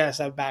 He has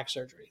to have back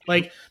surgery.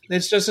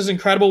 It's just this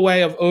incredible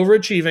way of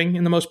overachieving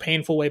in the most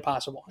painful way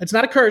possible. It's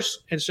not a curse.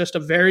 It's just a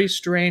very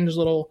strange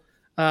little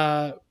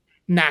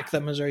knack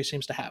that Missouri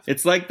seems to have.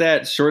 It's like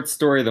that short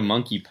story, The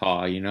Monkey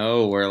Paw,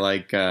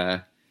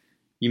 where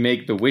you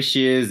make the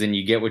wishes and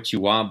you get what you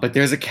want, but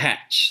there's a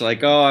catch.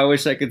 Oh, I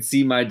wish I could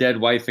see my dead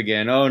wife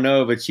again. Oh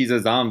no, but she's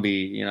a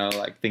zombie,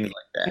 things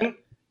like that.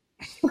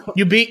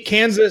 You beat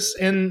Kansas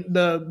in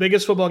the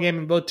biggest football game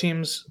in both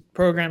teams'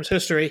 programs'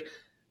 history,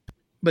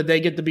 but they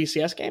get the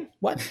BCS game?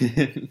 What?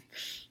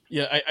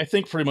 Yeah, I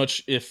think pretty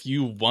much if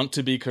you want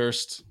to be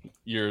cursed,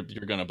 you're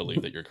going to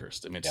believe that you're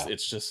cursed. I mean,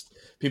 it's just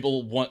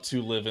people want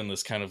to live in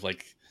this kind of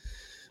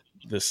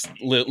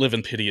live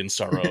in pity and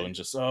sorrow and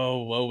just,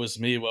 oh, woe was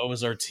me, woe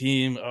was our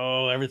team,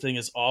 oh, everything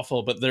is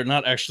awful. But they're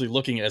not actually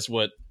looking as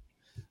what,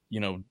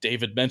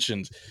 David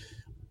mentioned.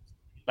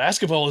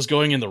 Basketball is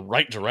going in the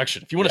right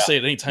direction. If you want to say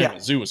at any time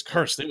Mizzou was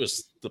cursed, it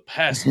was the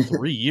past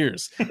 3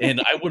 years. And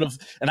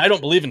I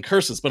don't believe in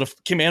curses, but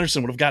if Kim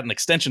Anderson would have gotten an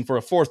extension for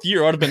a 4th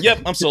year, I would have been,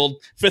 yep, I'm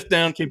sold. 5th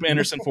down, Kim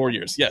Anderson, 4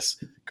 years.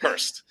 Yes,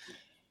 cursed.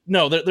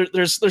 No,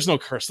 there's no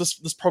curse.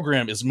 This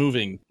program is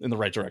moving in the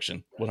right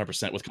direction,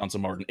 100% with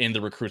Conzo Martin and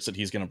the recruits that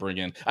he's going to bring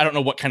in. I don't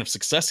know what kind of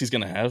success he's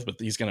going to have, but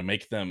he's going to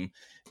make them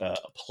a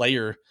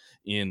player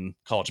in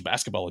college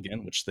basketball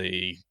again, which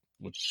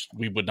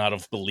we would not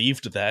have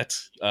believed that,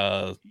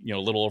 a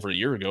little over a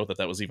year ago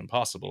that was even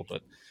possible.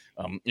 But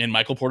and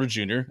Michael Porter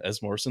Jr.,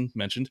 as Morrison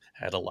mentioned,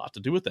 had a lot to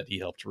do with that. He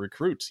helped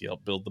recruit. He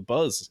helped build the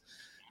buzz.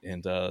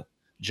 And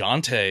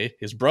John Tay,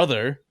 his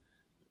brother,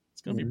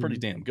 it's going to be pretty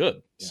damn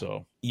good. Yeah.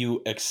 So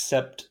you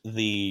accept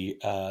the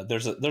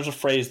there's a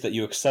phrase that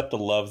you accept the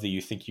love that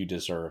you think you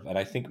deserve, and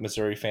I think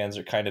Missouri fans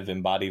are kind of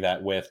embody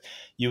that with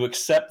you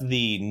accept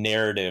the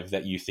narrative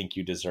that you think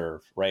you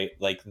deserve, right?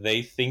 Like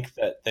they think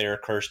that they're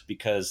cursed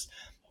because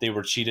they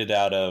were cheated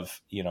out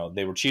of a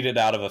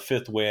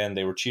 5th win.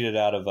 They were cheated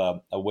out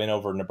of a win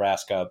over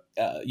Nebraska.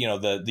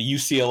 The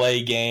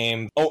UCLA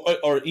game,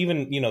 or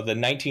even the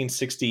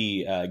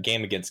 1960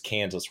 game against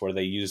Kansas where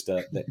they used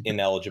the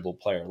ineligible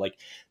player. Like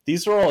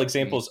these are all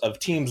examples of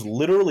teams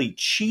literally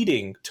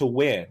cheating to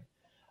win,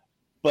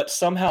 but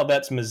somehow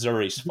that's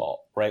Missouri's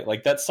fault, right?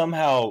 Like that's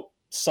somehow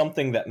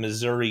something that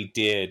Missouri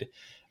did,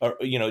 or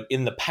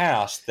in the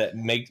past that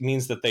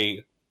means that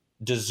they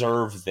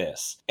deserve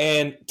this.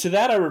 And to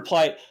that I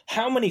reply,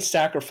 how many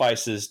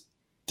sacrifices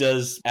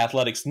does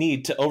athletics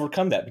need to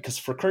overcome that? Because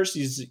for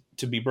curses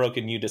to be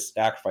broken, you just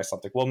sacrifice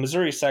something. Well,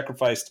 Missouri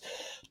sacrificed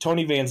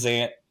Tony Van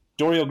Zandt,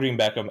 Dorial Green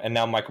Beckham, and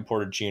now Michael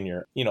Porter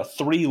Jr.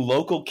 3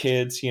 local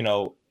kids,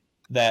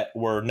 that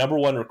were number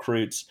 1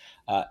 recruits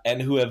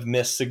and who have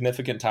missed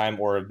significant time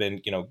or have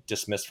been,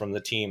 dismissed from the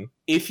team.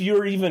 If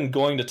you're even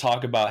going to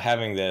talk about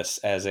having this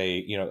as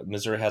a,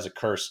 Missouri has a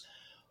curse,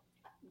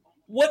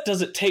 what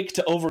does it take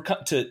to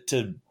overcome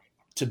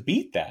to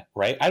beat that,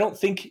 right? I don't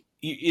think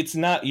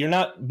you're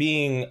not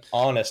being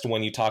honest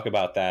when you talk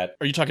about that.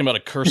 Are you talking about a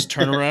cursed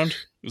turnaround?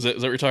 Is that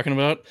what you're talking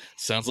about?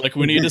 Sounds like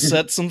we need to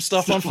set some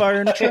stuff on fire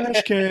in a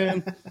trash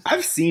can.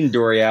 I've seen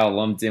Dorial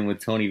lumped in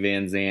with Tony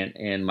Van Zandt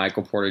and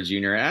Michael Porter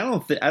Jr. And I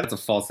don't think that's a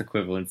false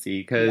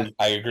equivalency because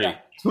I agree.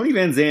 Tony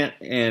Van Zandt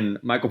and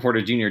Michael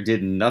Porter Jr.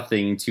 did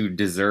nothing to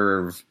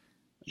deserve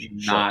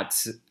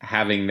not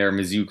having their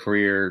Mizzou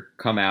career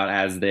come out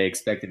as they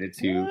expected it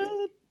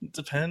to. It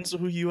depends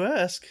who you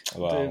ask.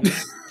 Wow.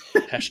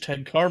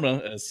 Hashtag karma,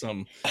 as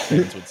some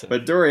fans would say.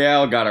 But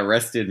Dorial got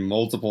arrested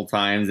multiple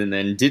times and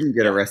then didn't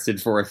get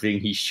arrested for a thing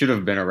he should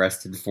have been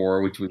arrested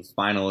for, which was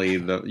finally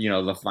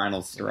the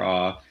final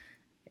straw.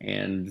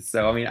 And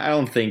so, I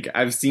don't think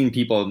I've seen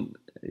people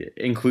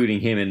including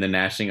him in the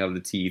gnashing of the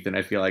teeth, and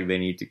I feel like they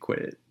need to quit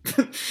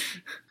it.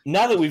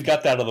 Now that we've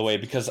got that out of the way,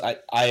 because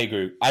I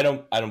agree, I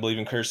don't believe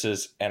in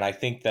curses, and I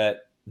think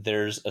that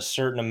there's a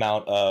certain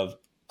amount of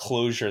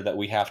closure that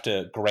we have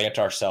to grant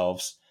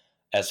ourselves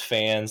as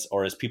fans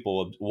or as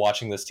people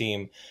watching this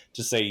team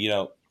to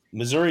say,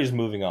 Missouri is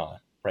moving on,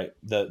 right?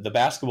 The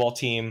basketball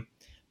team,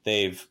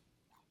 they've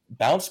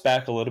bounced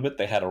back a little bit.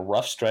 They had a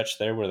rough stretch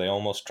there where they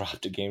almost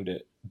dropped a game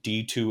to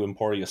D2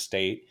 Emporia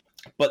State,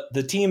 but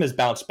the team has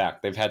bounced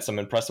back. They've had some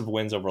impressive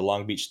wins over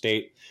Long Beach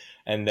State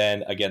and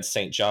then against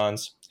St.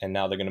 John's, and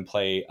now they're going to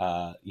play,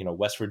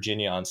 West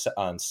Virginia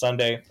on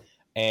Sunday.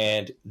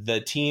 And the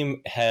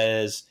team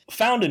has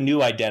found a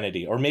new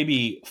identity, or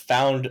maybe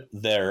found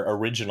their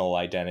original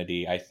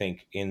identity, I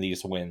think, in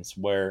these wins,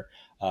 where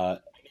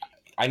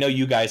I know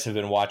you guys have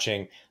been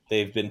watching.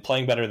 They've been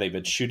playing better. They've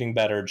been shooting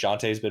better.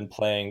 Jonte's been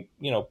playing,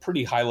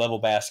 pretty high-level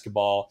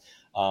basketball.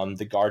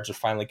 The guards are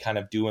finally kind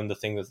of doing the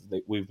thing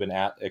that we've been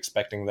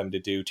expecting them to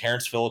do.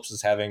 Terrence Phillips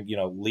is having,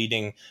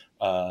 leading.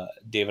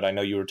 David, I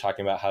know you were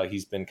talking about how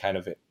he's been kind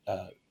of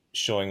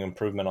showing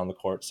improvement on the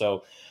court.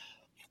 So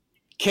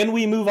can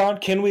we move on?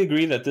 Can we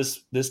agree that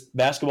this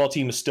basketball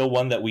team is still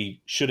one that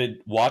we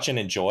should watch and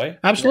enjoy?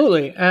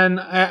 Absolutely. And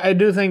I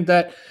do think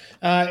that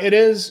it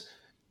is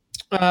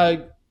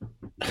I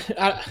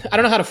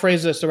don't know how to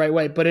phrase this the right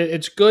way, but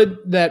it's good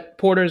that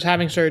Porter is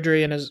having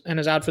surgery and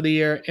is out for the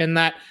year, in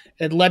that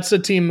it lets the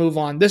team move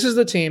on. This is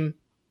the team.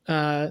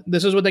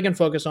 This is what they can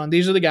focus on.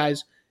 These are the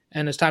guys,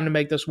 and it's time to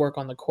make this work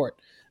on the court.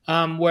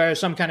 Where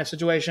some kind of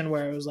situation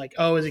where it was like,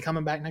 oh, is he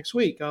coming back next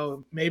week?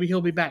 Oh, maybe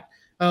he'll be back.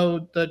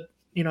 Oh, the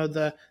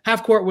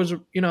half court was,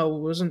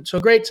 wasn't so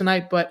great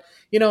tonight, but,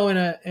 in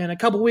a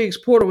couple weeks,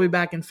 Porter will be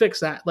back and fix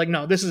that. Like,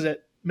 no, this is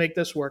it. Make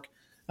this work.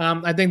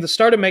 I think the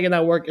start of making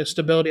that work is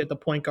stability at the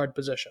point guard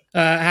position.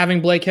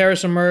 Having Blake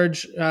Harris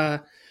emerge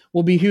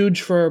will be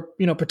huge for,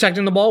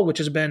 protecting the ball, which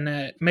has been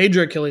a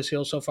major Achilles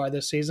heel so far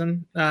this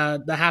season.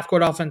 The half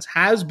court offense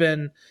has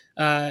been,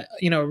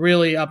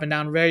 really up and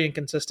down, very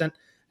inconsistent.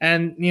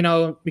 And,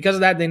 because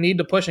of that, they need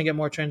to push and get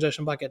more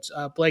transition buckets.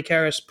 Blake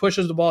Harris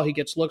pushes the ball. He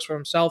gets looks for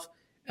himself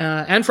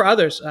and for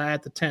others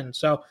at the 10.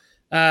 So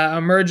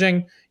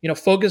emerging,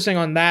 focusing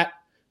on that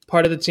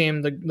part of the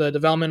team, the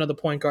development of the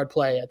point guard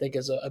play, I think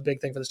is a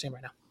big thing for this team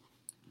right now.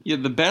 Yeah,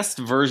 the best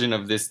version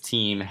of this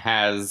team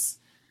has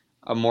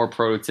a more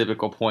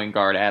prototypical point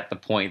guard at the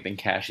point than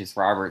Kassius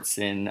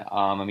Robertson.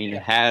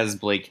 It has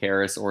Blake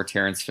Harris or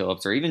Terrence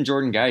Phillips or even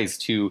Jordan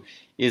Geist, who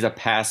is a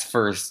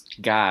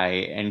pass-first guy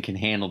and can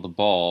handle the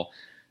ball.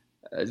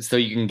 So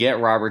you can get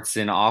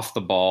Robertson off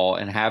the ball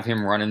and have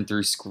him running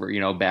through,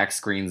 back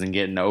screens and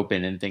getting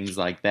open and things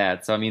like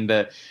that. So,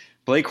 the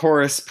Blake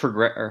Horace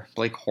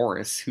Blake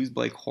Horace? Who's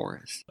Blake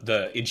Horace?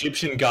 The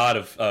Egyptian god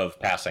of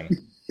passing.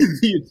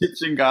 The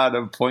Egyptian god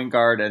of point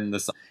guard and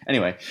the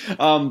anyway,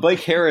 Blake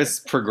Harris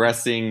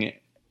progressing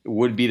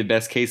would be the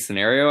best case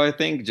scenario, I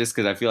think, just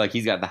because I feel like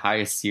he's got the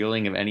highest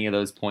ceiling of any of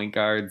those point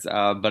guards.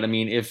 But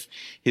if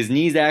his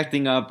knee's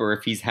acting up or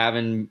if he's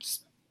having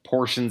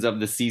portions of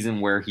the season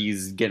where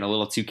he's getting a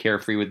little too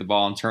carefree with the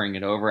ball and turning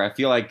it over, I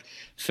feel like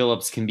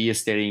Phillips can be a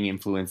steadying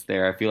influence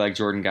there. I feel like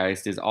Jordan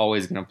Geist is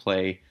always going to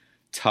play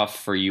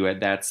tough for you at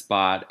that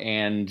spot,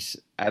 and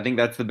I think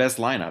that's the best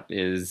lineup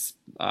is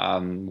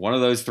one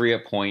of those three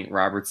at point,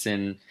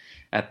 Robertson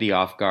at the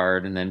off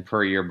guard, and then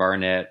Puryear,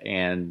 Barnett,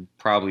 and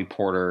probably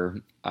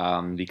Porter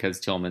because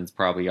Tilmon's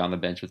probably on the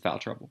bench with foul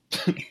trouble.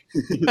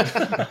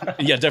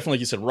 Yeah, definitely like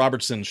you said,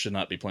 Robertson should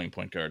not be playing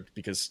point guard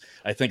because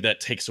I think that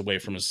takes away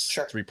from his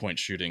three-point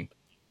shooting.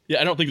 Yeah,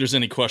 I don't think there's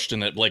any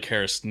question that Blake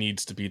Harris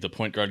needs to be the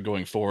point guard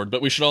going forward,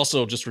 but we should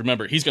also just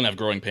remember he's going to have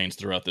growing pains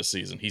throughout this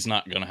season. He's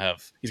going to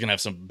have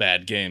some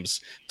bad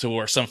games to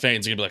where some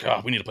fans are going to be like,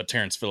 oh, we need to put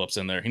Terrence Phillips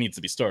in there. He needs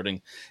to be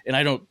starting.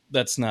 And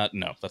that's not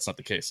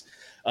the case.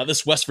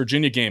 This West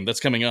Virginia game that's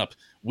coming up,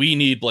 we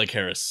need Blake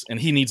Harris, and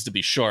he needs to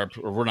be sharp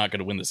or we're not going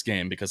to win this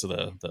game because of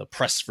the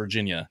Press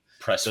Virginia.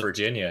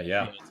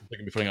 Yeah. They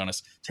can be putting on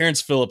us.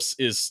 Terrence Phillips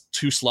is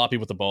too sloppy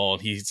with the ball.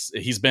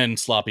 He's been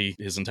sloppy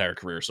his entire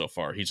career so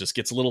far. He just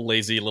gets a little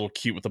lazy, a little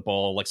cute with the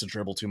ball, likes to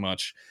dribble too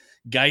much.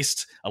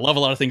 Geist, I love a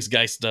lot of things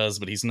Geist does,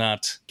 but he's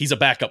a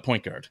backup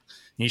point guard.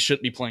 He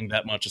shouldn't be playing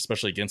that much,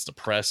 especially against a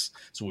press.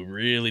 So we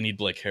really need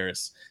Blake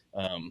Harris.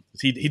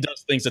 He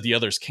does things that the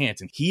others can't,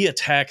 and he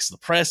attacks the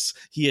press,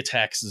 he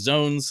attacks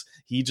zones,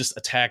 he just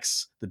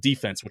attacks the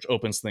defense, which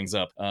opens things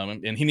up.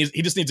 And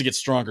he just needs to get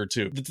stronger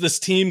too. This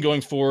team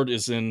going forward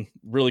is in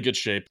really good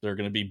shape. They're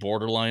going to be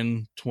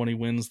borderline 20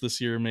 wins this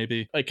year,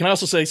 maybe. Can I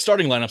also say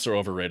starting lineups are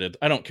overrated?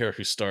 I don't care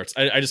who starts.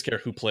 I just care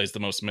who plays the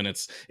most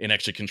minutes and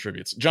actually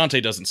contributes.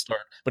 Jonte doesn't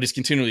start, but he's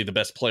continually the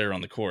best player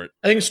on the court.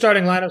 I think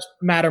starting lineups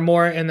matter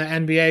more in the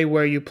NBA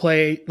where you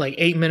play like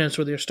 8 minutes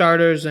with your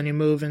starters, then you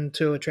move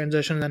into a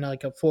transition, then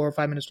like a 4 or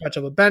 5 minute stretch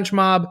of a bench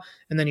mob,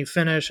 and then you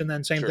finish, and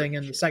then same thing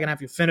in the second half,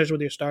 you finish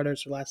with your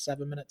starters for the last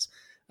 7 minutes.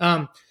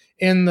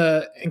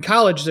 In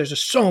college, there's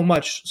just so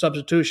much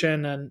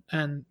substitution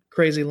and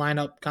crazy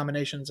lineup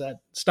combinations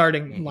that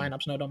starting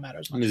lineups don't matter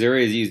as much.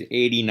 Missouri has used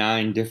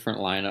 89 different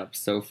lineups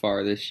so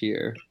far this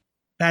year.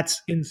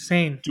 That's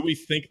insane. Do we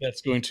think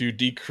that's going to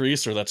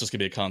decrease, or that's just going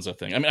to be a Konza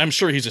thing? I'm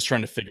sure he's just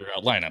trying to figure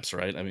out lineups,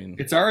 right?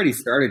 It's already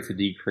started to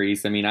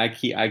decrease. I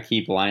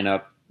keep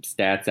lineup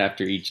stats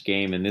after each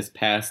game, and this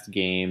past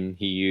game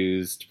he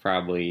used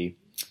probably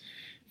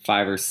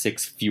 5 or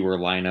 6 fewer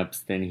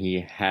lineups than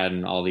he had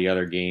in all the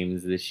other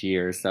games this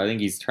year. So I think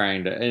he's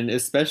trying to, and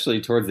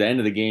especially towards the end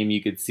of the game, you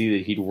could see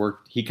that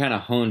he kind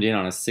of honed in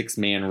on a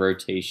 6-man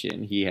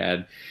rotation. He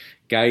had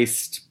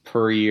Geist,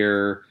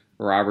 Puryear,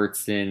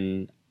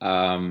 Robertson,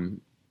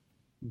 Barnett,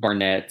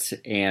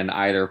 and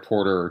either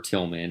Porter or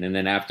Tilmon. And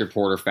then after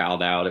Porter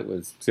fouled out, it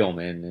was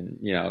Tilmon.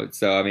 And,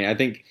 so,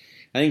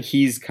 I think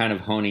he's kind of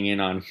honing in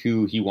on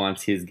who he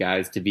wants his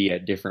guys to be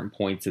at different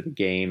points of the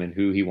game and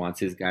who he wants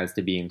his guys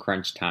to be in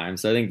crunch time.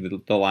 So I think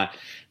the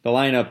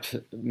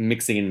lineup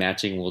mixing and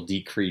matching will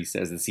decrease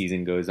as the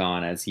season goes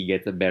on, as he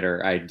gets a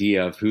better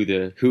idea of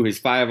who his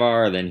 5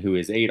 are, then who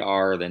his 8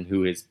 are, then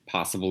who his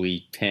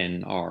possibly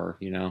 10 are,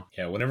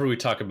 Yeah, whenever we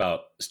talk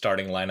about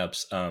starting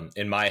lineups,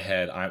 in my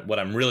head, what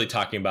I'm really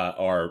talking about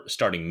are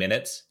starting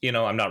minutes.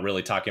 I'm not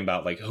really talking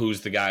about like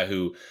who's the guy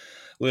who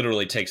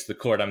literally takes the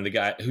court.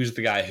 Who's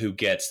the guy who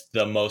gets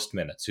the most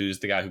minutes? Who's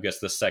the guy who gets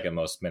the second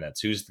most minutes?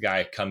 Who's the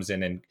guy who comes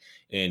in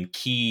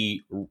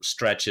key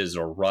stretches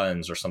or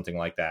runs or something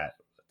like that?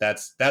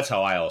 That's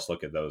how I always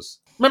look at those.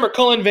 Remember,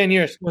 Colin Van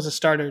Years was a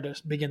starter to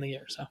begin the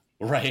year, so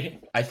right.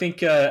 I think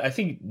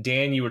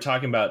Dan, you were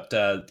talking about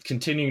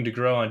continuing to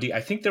grow on D.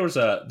 I think there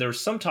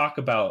was some talk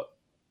about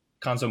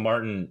Konza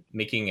Martin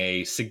making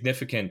a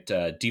significant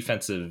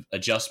defensive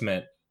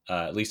adjustment,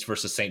 at least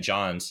versus St.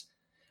 John's.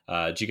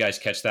 Did you guys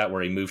catch that,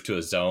 where he moved to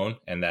a zone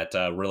and that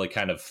really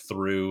kind of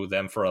threw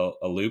them for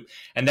a loop?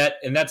 And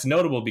that's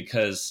notable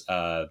because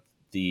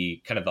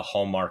the kind of the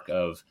hallmark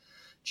of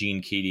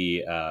Gene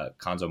Keady,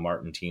 Konza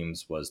Martin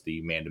teams was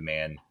the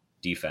man-to-man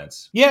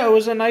defense. Yeah, it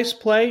was a nice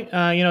play.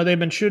 They've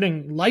been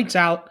shooting lights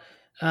out.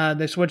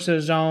 They switched to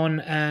the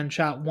zone and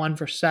shot 1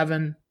 for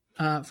 7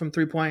 from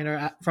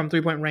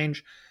three-point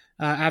range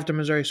after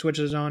Missouri switched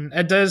to the zone.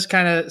 It does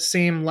kind of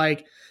seem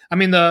like,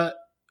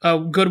 a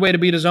good way to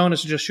beat a zone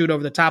is to just shoot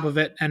over the top of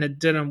it, and it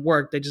didn't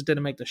work. They just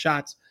didn't make the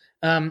shots.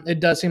 It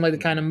does seem like the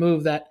kind of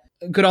move that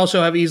could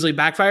also have easily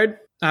backfired.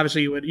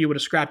 Obviously, you would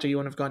have scrapped it. You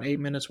wouldn't have gone 8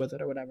 minutes with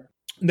it or whatever.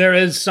 There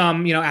is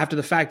some, after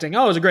the fact thing, it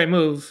was a great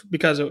move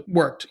because it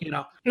worked,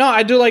 No,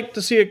 I do like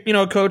to see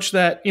a coach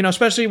that,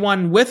 especially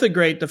one with a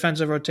great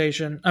defensive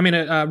reputation,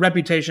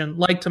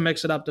 like to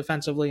mix it up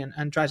defensively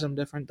and try something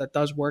different that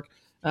does work.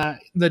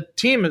 The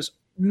team is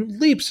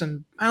leaps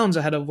and bounds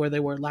ahead of where they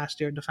were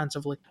last year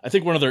defensively. I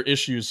think one of their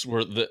issues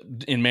were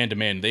in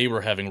man-to-man, they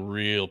were having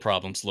real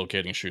problems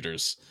locating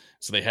shooters.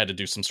 So they had to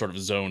do some sort of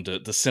zone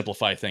to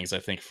simplify things, I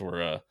think,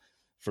 for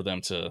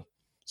them to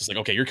just like,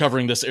 okay, you're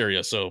covering this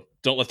area, so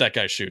don't let that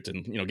guy shoot,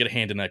 and get a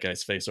hand in that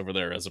guy's face over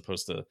there, as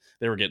opposed to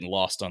they were getting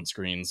lost on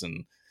screens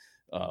and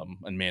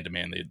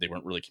man-to-man, they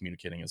weren't really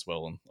communicating as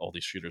well, and all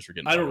these shooters were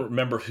getting. I don't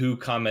remember who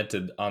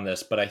commented on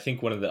this, but I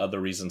think one of the other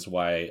reasons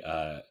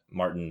why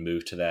Martin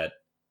moved to that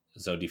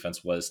zone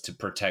defense was to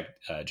protect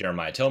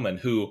Jeremiah Tilmon,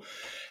 who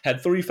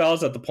had 3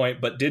 fouls at the point,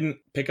 but didn't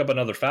pick up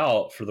another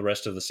foul for the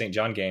rest of the St.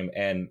 John game.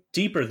 And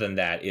deeper than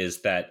that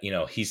is that,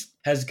 he's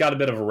has got a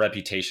bit of a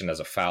reputation as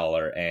a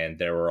fouler. And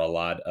there were a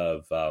lot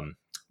of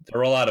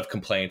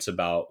complaints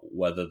about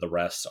whether the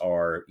refs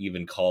are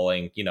even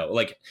calling,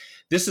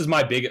 this is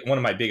one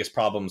of my biggest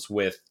problems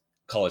with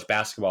college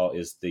basketball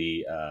is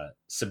the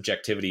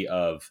subjectivity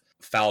of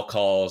foul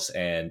calls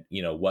and,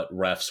 what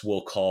refs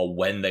will call,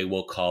 when they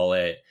will call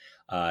it.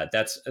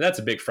 That's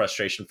a big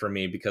frustration for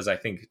me because I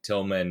think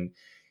Tilmon,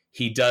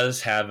 he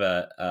does have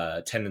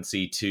a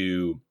tendency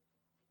to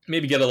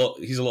maybe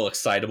he's a little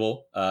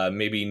excitable.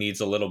 Maybe he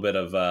needs a little bit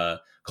of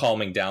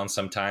calming down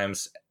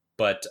sometimes,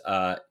 but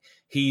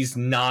he's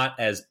not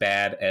as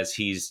bad as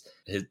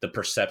the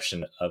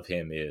perception of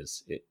him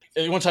is.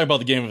 You want to talk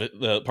about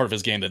the part of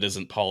his game that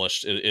isn't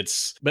polished.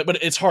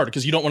 But it's hard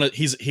because you don't want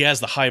to. He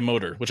has the high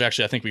motor, which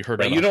actually I think we heard.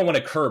 Right, you don't want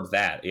to curb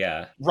that,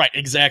 yeah. Right,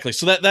 exactly.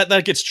 So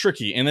that gets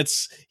tricky, and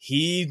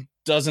he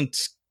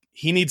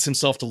needs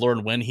himself to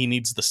learn when he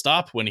needs to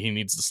stop, when he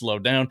needs to slow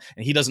down,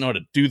 and he doesn't know how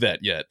to do that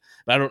yet.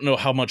 But I don't know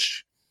how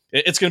much.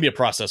 It's going to be a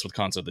process with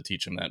Konza to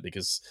teach him that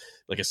because,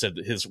 like I said,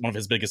 one of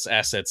his biggest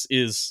assets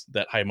is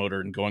that high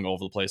motor and going all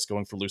over the place,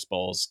 going for loose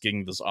balls,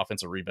 getting those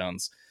offensive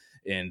rebounds,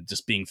 and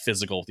just being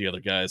physical with the other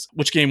guys.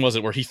 Which game was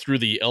it where he threw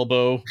the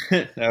elbow?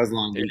 That was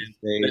Long Beach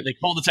State. They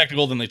called the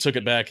technical, then they took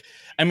it back.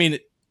 I mean,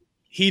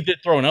 he did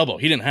throw an elbow.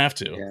 He didn't have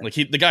to.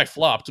 Yeah. The guy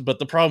flopped, but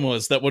the problem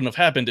was that wouldn't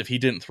have happened if he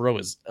didn't throw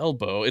his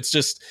elbow. It's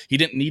just he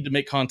didn't need to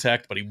make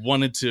contact, but he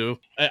wanted to.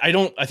 I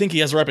think he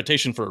has a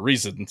reputation for a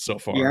reason so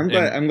far.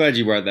 Yeah, I'm glad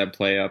you brought that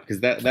play up because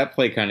that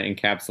play kind of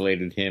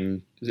encapsulated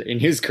him in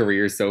his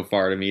career so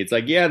far to me. It's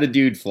like, yeah, the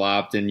dude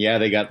flopped, and yeah,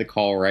 they got the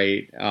call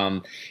right,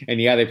 and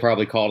yeah, they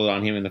probably called it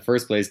on him in the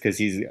first place because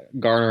he's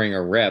garnering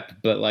a rep.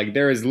 But like,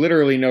 there is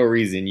literally no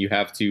reason you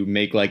have to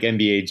make like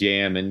NBA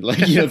Jam and like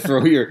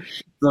throw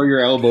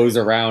your elbows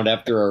around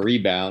after a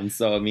rebound.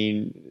 So I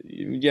mean,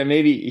 yeah,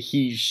 maybe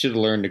he should have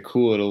learned to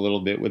cool it a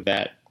little bit with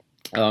that.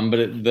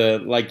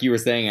 But like you were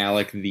saying,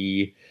 Alec,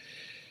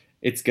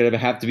 it's going to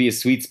have to be a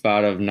sweet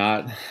spot of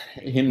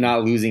him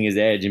not losing his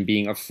edge and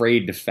being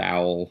afraid to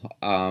foul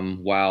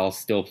while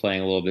still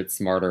playing a little bit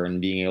smarter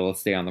and being able to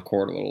stay on the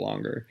court a little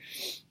longer.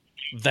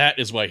 That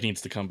is why he needs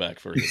to come back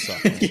for his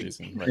sophomore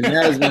season. Right? And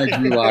that is why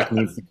Drew Lock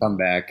needs to come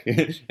back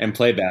and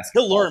play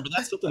basketball. He'll learn, but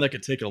that's something that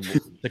could take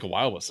a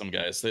while with some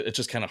guys. It's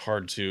just kind of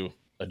hard to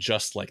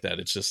adjust like that.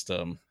 It's just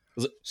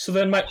So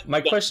then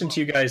my question to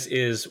you guys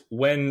is,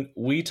 when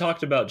we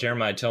talked about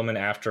Jeremiah Tilmon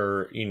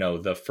after,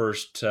 the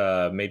first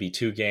maybe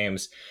 2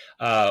 games,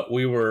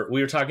 we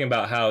were talking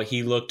about how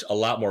he looked a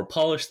lot more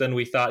polished than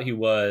we thought he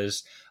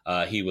was.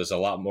 He was a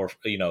lot more,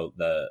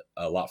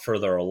 a lot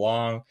further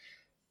along.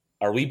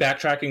 Are we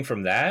backtracking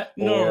from that?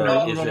 No.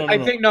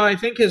 I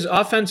think his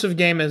offensive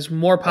game is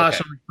more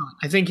polished. Okay.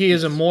 I think he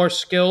is a more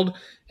skilled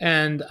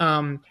and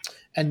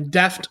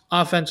deft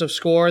offensive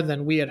scorer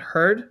than we had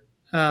heard.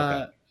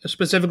 Okay.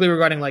 Specifically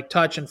regarding like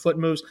touch and foot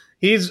moves.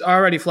 He's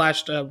already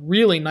flashed a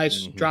really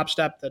nice drop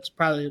step that's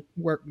probably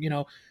worked,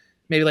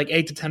 maybe like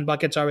 8 to 10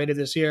 buckets already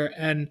this year.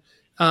 And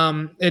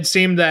it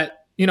seemed that,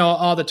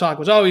 all the talk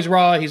was, oh, he's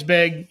raw, he's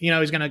big,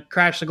 he's going to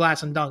crash the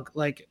glass and dunk.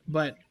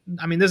 But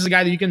I mean, this is a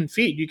guy that you can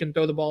feed, you can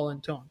throw the ball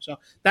into him. So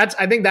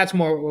I think that's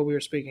more what we were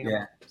speaking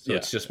about. So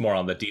it's just more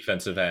on the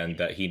defensive end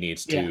that he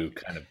needs to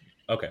kind of,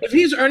 okay. If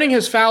he's earning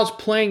his fouls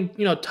playing,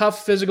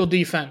 tough physical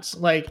defense,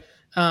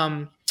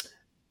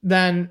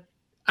 then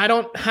I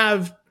don't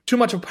have too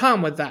much of a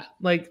problem with that.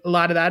 Like, a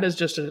lot of that is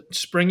just a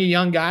springy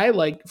young guy,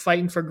 like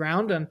fighting for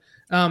ground. And,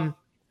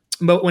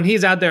 but when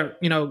he's out there,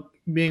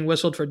 being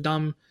whistled for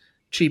dumb,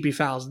 cheapy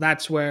fouls,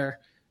 that's where,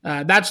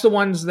 that's the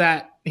ones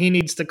that he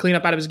needs to clean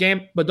up out of his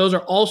game. But those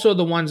are also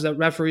the ones that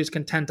referees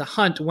can tend to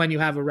hunt when you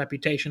have a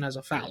reputation as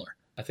a fouler.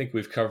 I think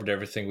we've covered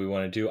everything we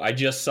want to do. I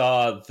just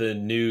saw the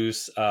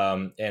news,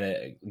 and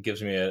it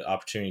gives me an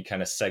opportunity to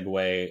kind of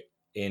segue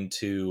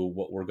into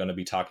what we're going to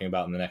be talking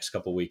about in the next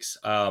couple of weeks.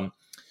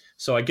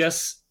 So I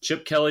guess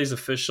Chip Kelly's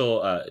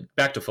official,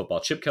 back to football,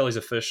 Chip Kelly's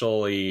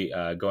officially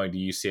going to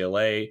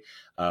UCLA.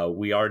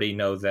 We already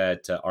know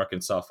that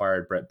Arkansas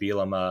fired Brett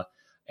Bielema,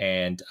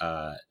 and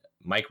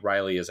Mike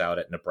Riley is out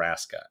at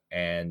Nebraska.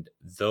 And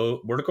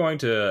though we're going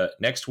to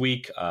next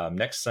week,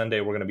 next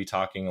Sunday, we're going to be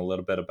talking a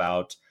little bit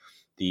about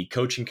the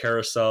coaching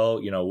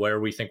carousel, where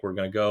we think we're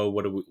going to go.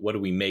 What do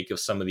we make of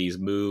some of these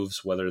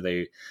moves, whether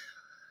they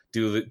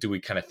do we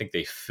kind of think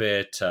they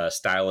fit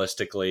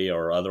stylistically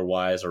or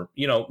otherwise, or,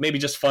 maybe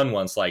just fun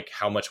ones like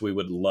how much we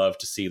would love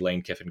to see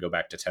Lane Kiffin go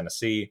back to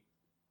Tennessee.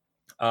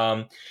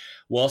 We'll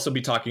also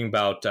be talking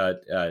about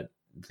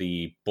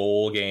the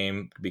bowl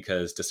game,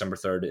 because December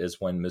 3rd is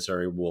when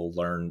Missouri will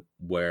learn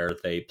where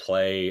they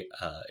play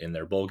in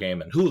their bowl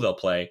game and who they'll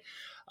play.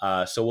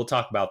 So we'll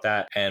talk about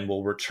that, and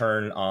we'll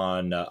return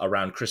on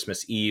around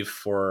Christmas Eve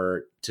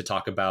to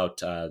talk about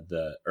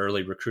the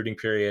early recruiting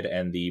period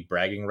and the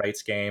bragging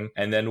rights game.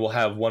 And then we'll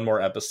have one more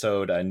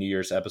episode, a New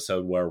Year's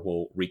episode, where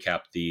we'll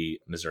recap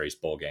the Missouri's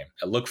bowl game.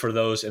 Look for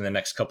those in the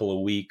next couple of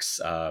weeks.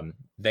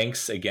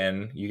 Thanks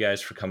again, you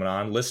guys, for coming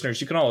on.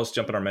 Listeners, you can always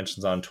jump in our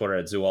mentions on Twitter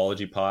at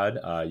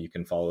ZoologyPod. You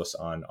can follow us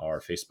on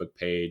our Facebook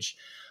page.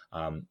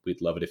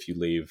 We'd love it if you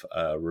leave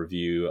a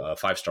review, a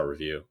 5-star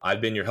review. I've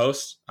been your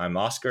host. I'm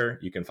Oscar.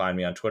 You can find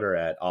me on Twitter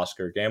at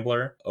Oscar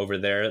Gambler. Over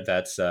there,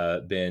 that's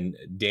been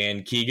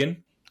Dan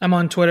Keegan. I'm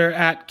on Twitter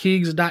at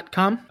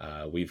Keegs.com.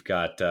 We've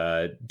got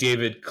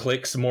David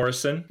Clicks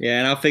Morrison. Yeah,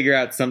 and I'll figure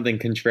out something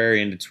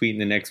contrarian to tweet in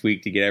the next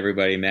week to get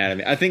everybody mad at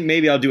me. I think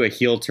maybe I'll do a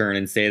heel turn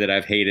and say that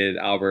I've hated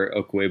Albert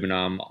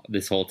Okwuegbunam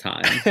this whole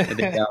time. I think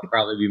that'll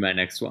probably be my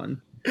next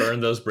one. Burn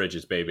those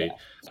bridges, baby. Yeah.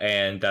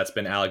 And that's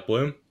been Alec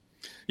Blome.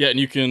 Yeah, and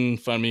you can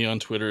find me on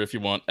Twitter if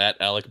you want, at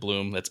Alec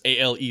Blome. That's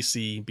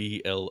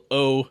AlecBlome.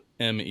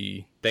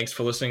 Thanks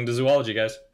for listening to Zoology, guys.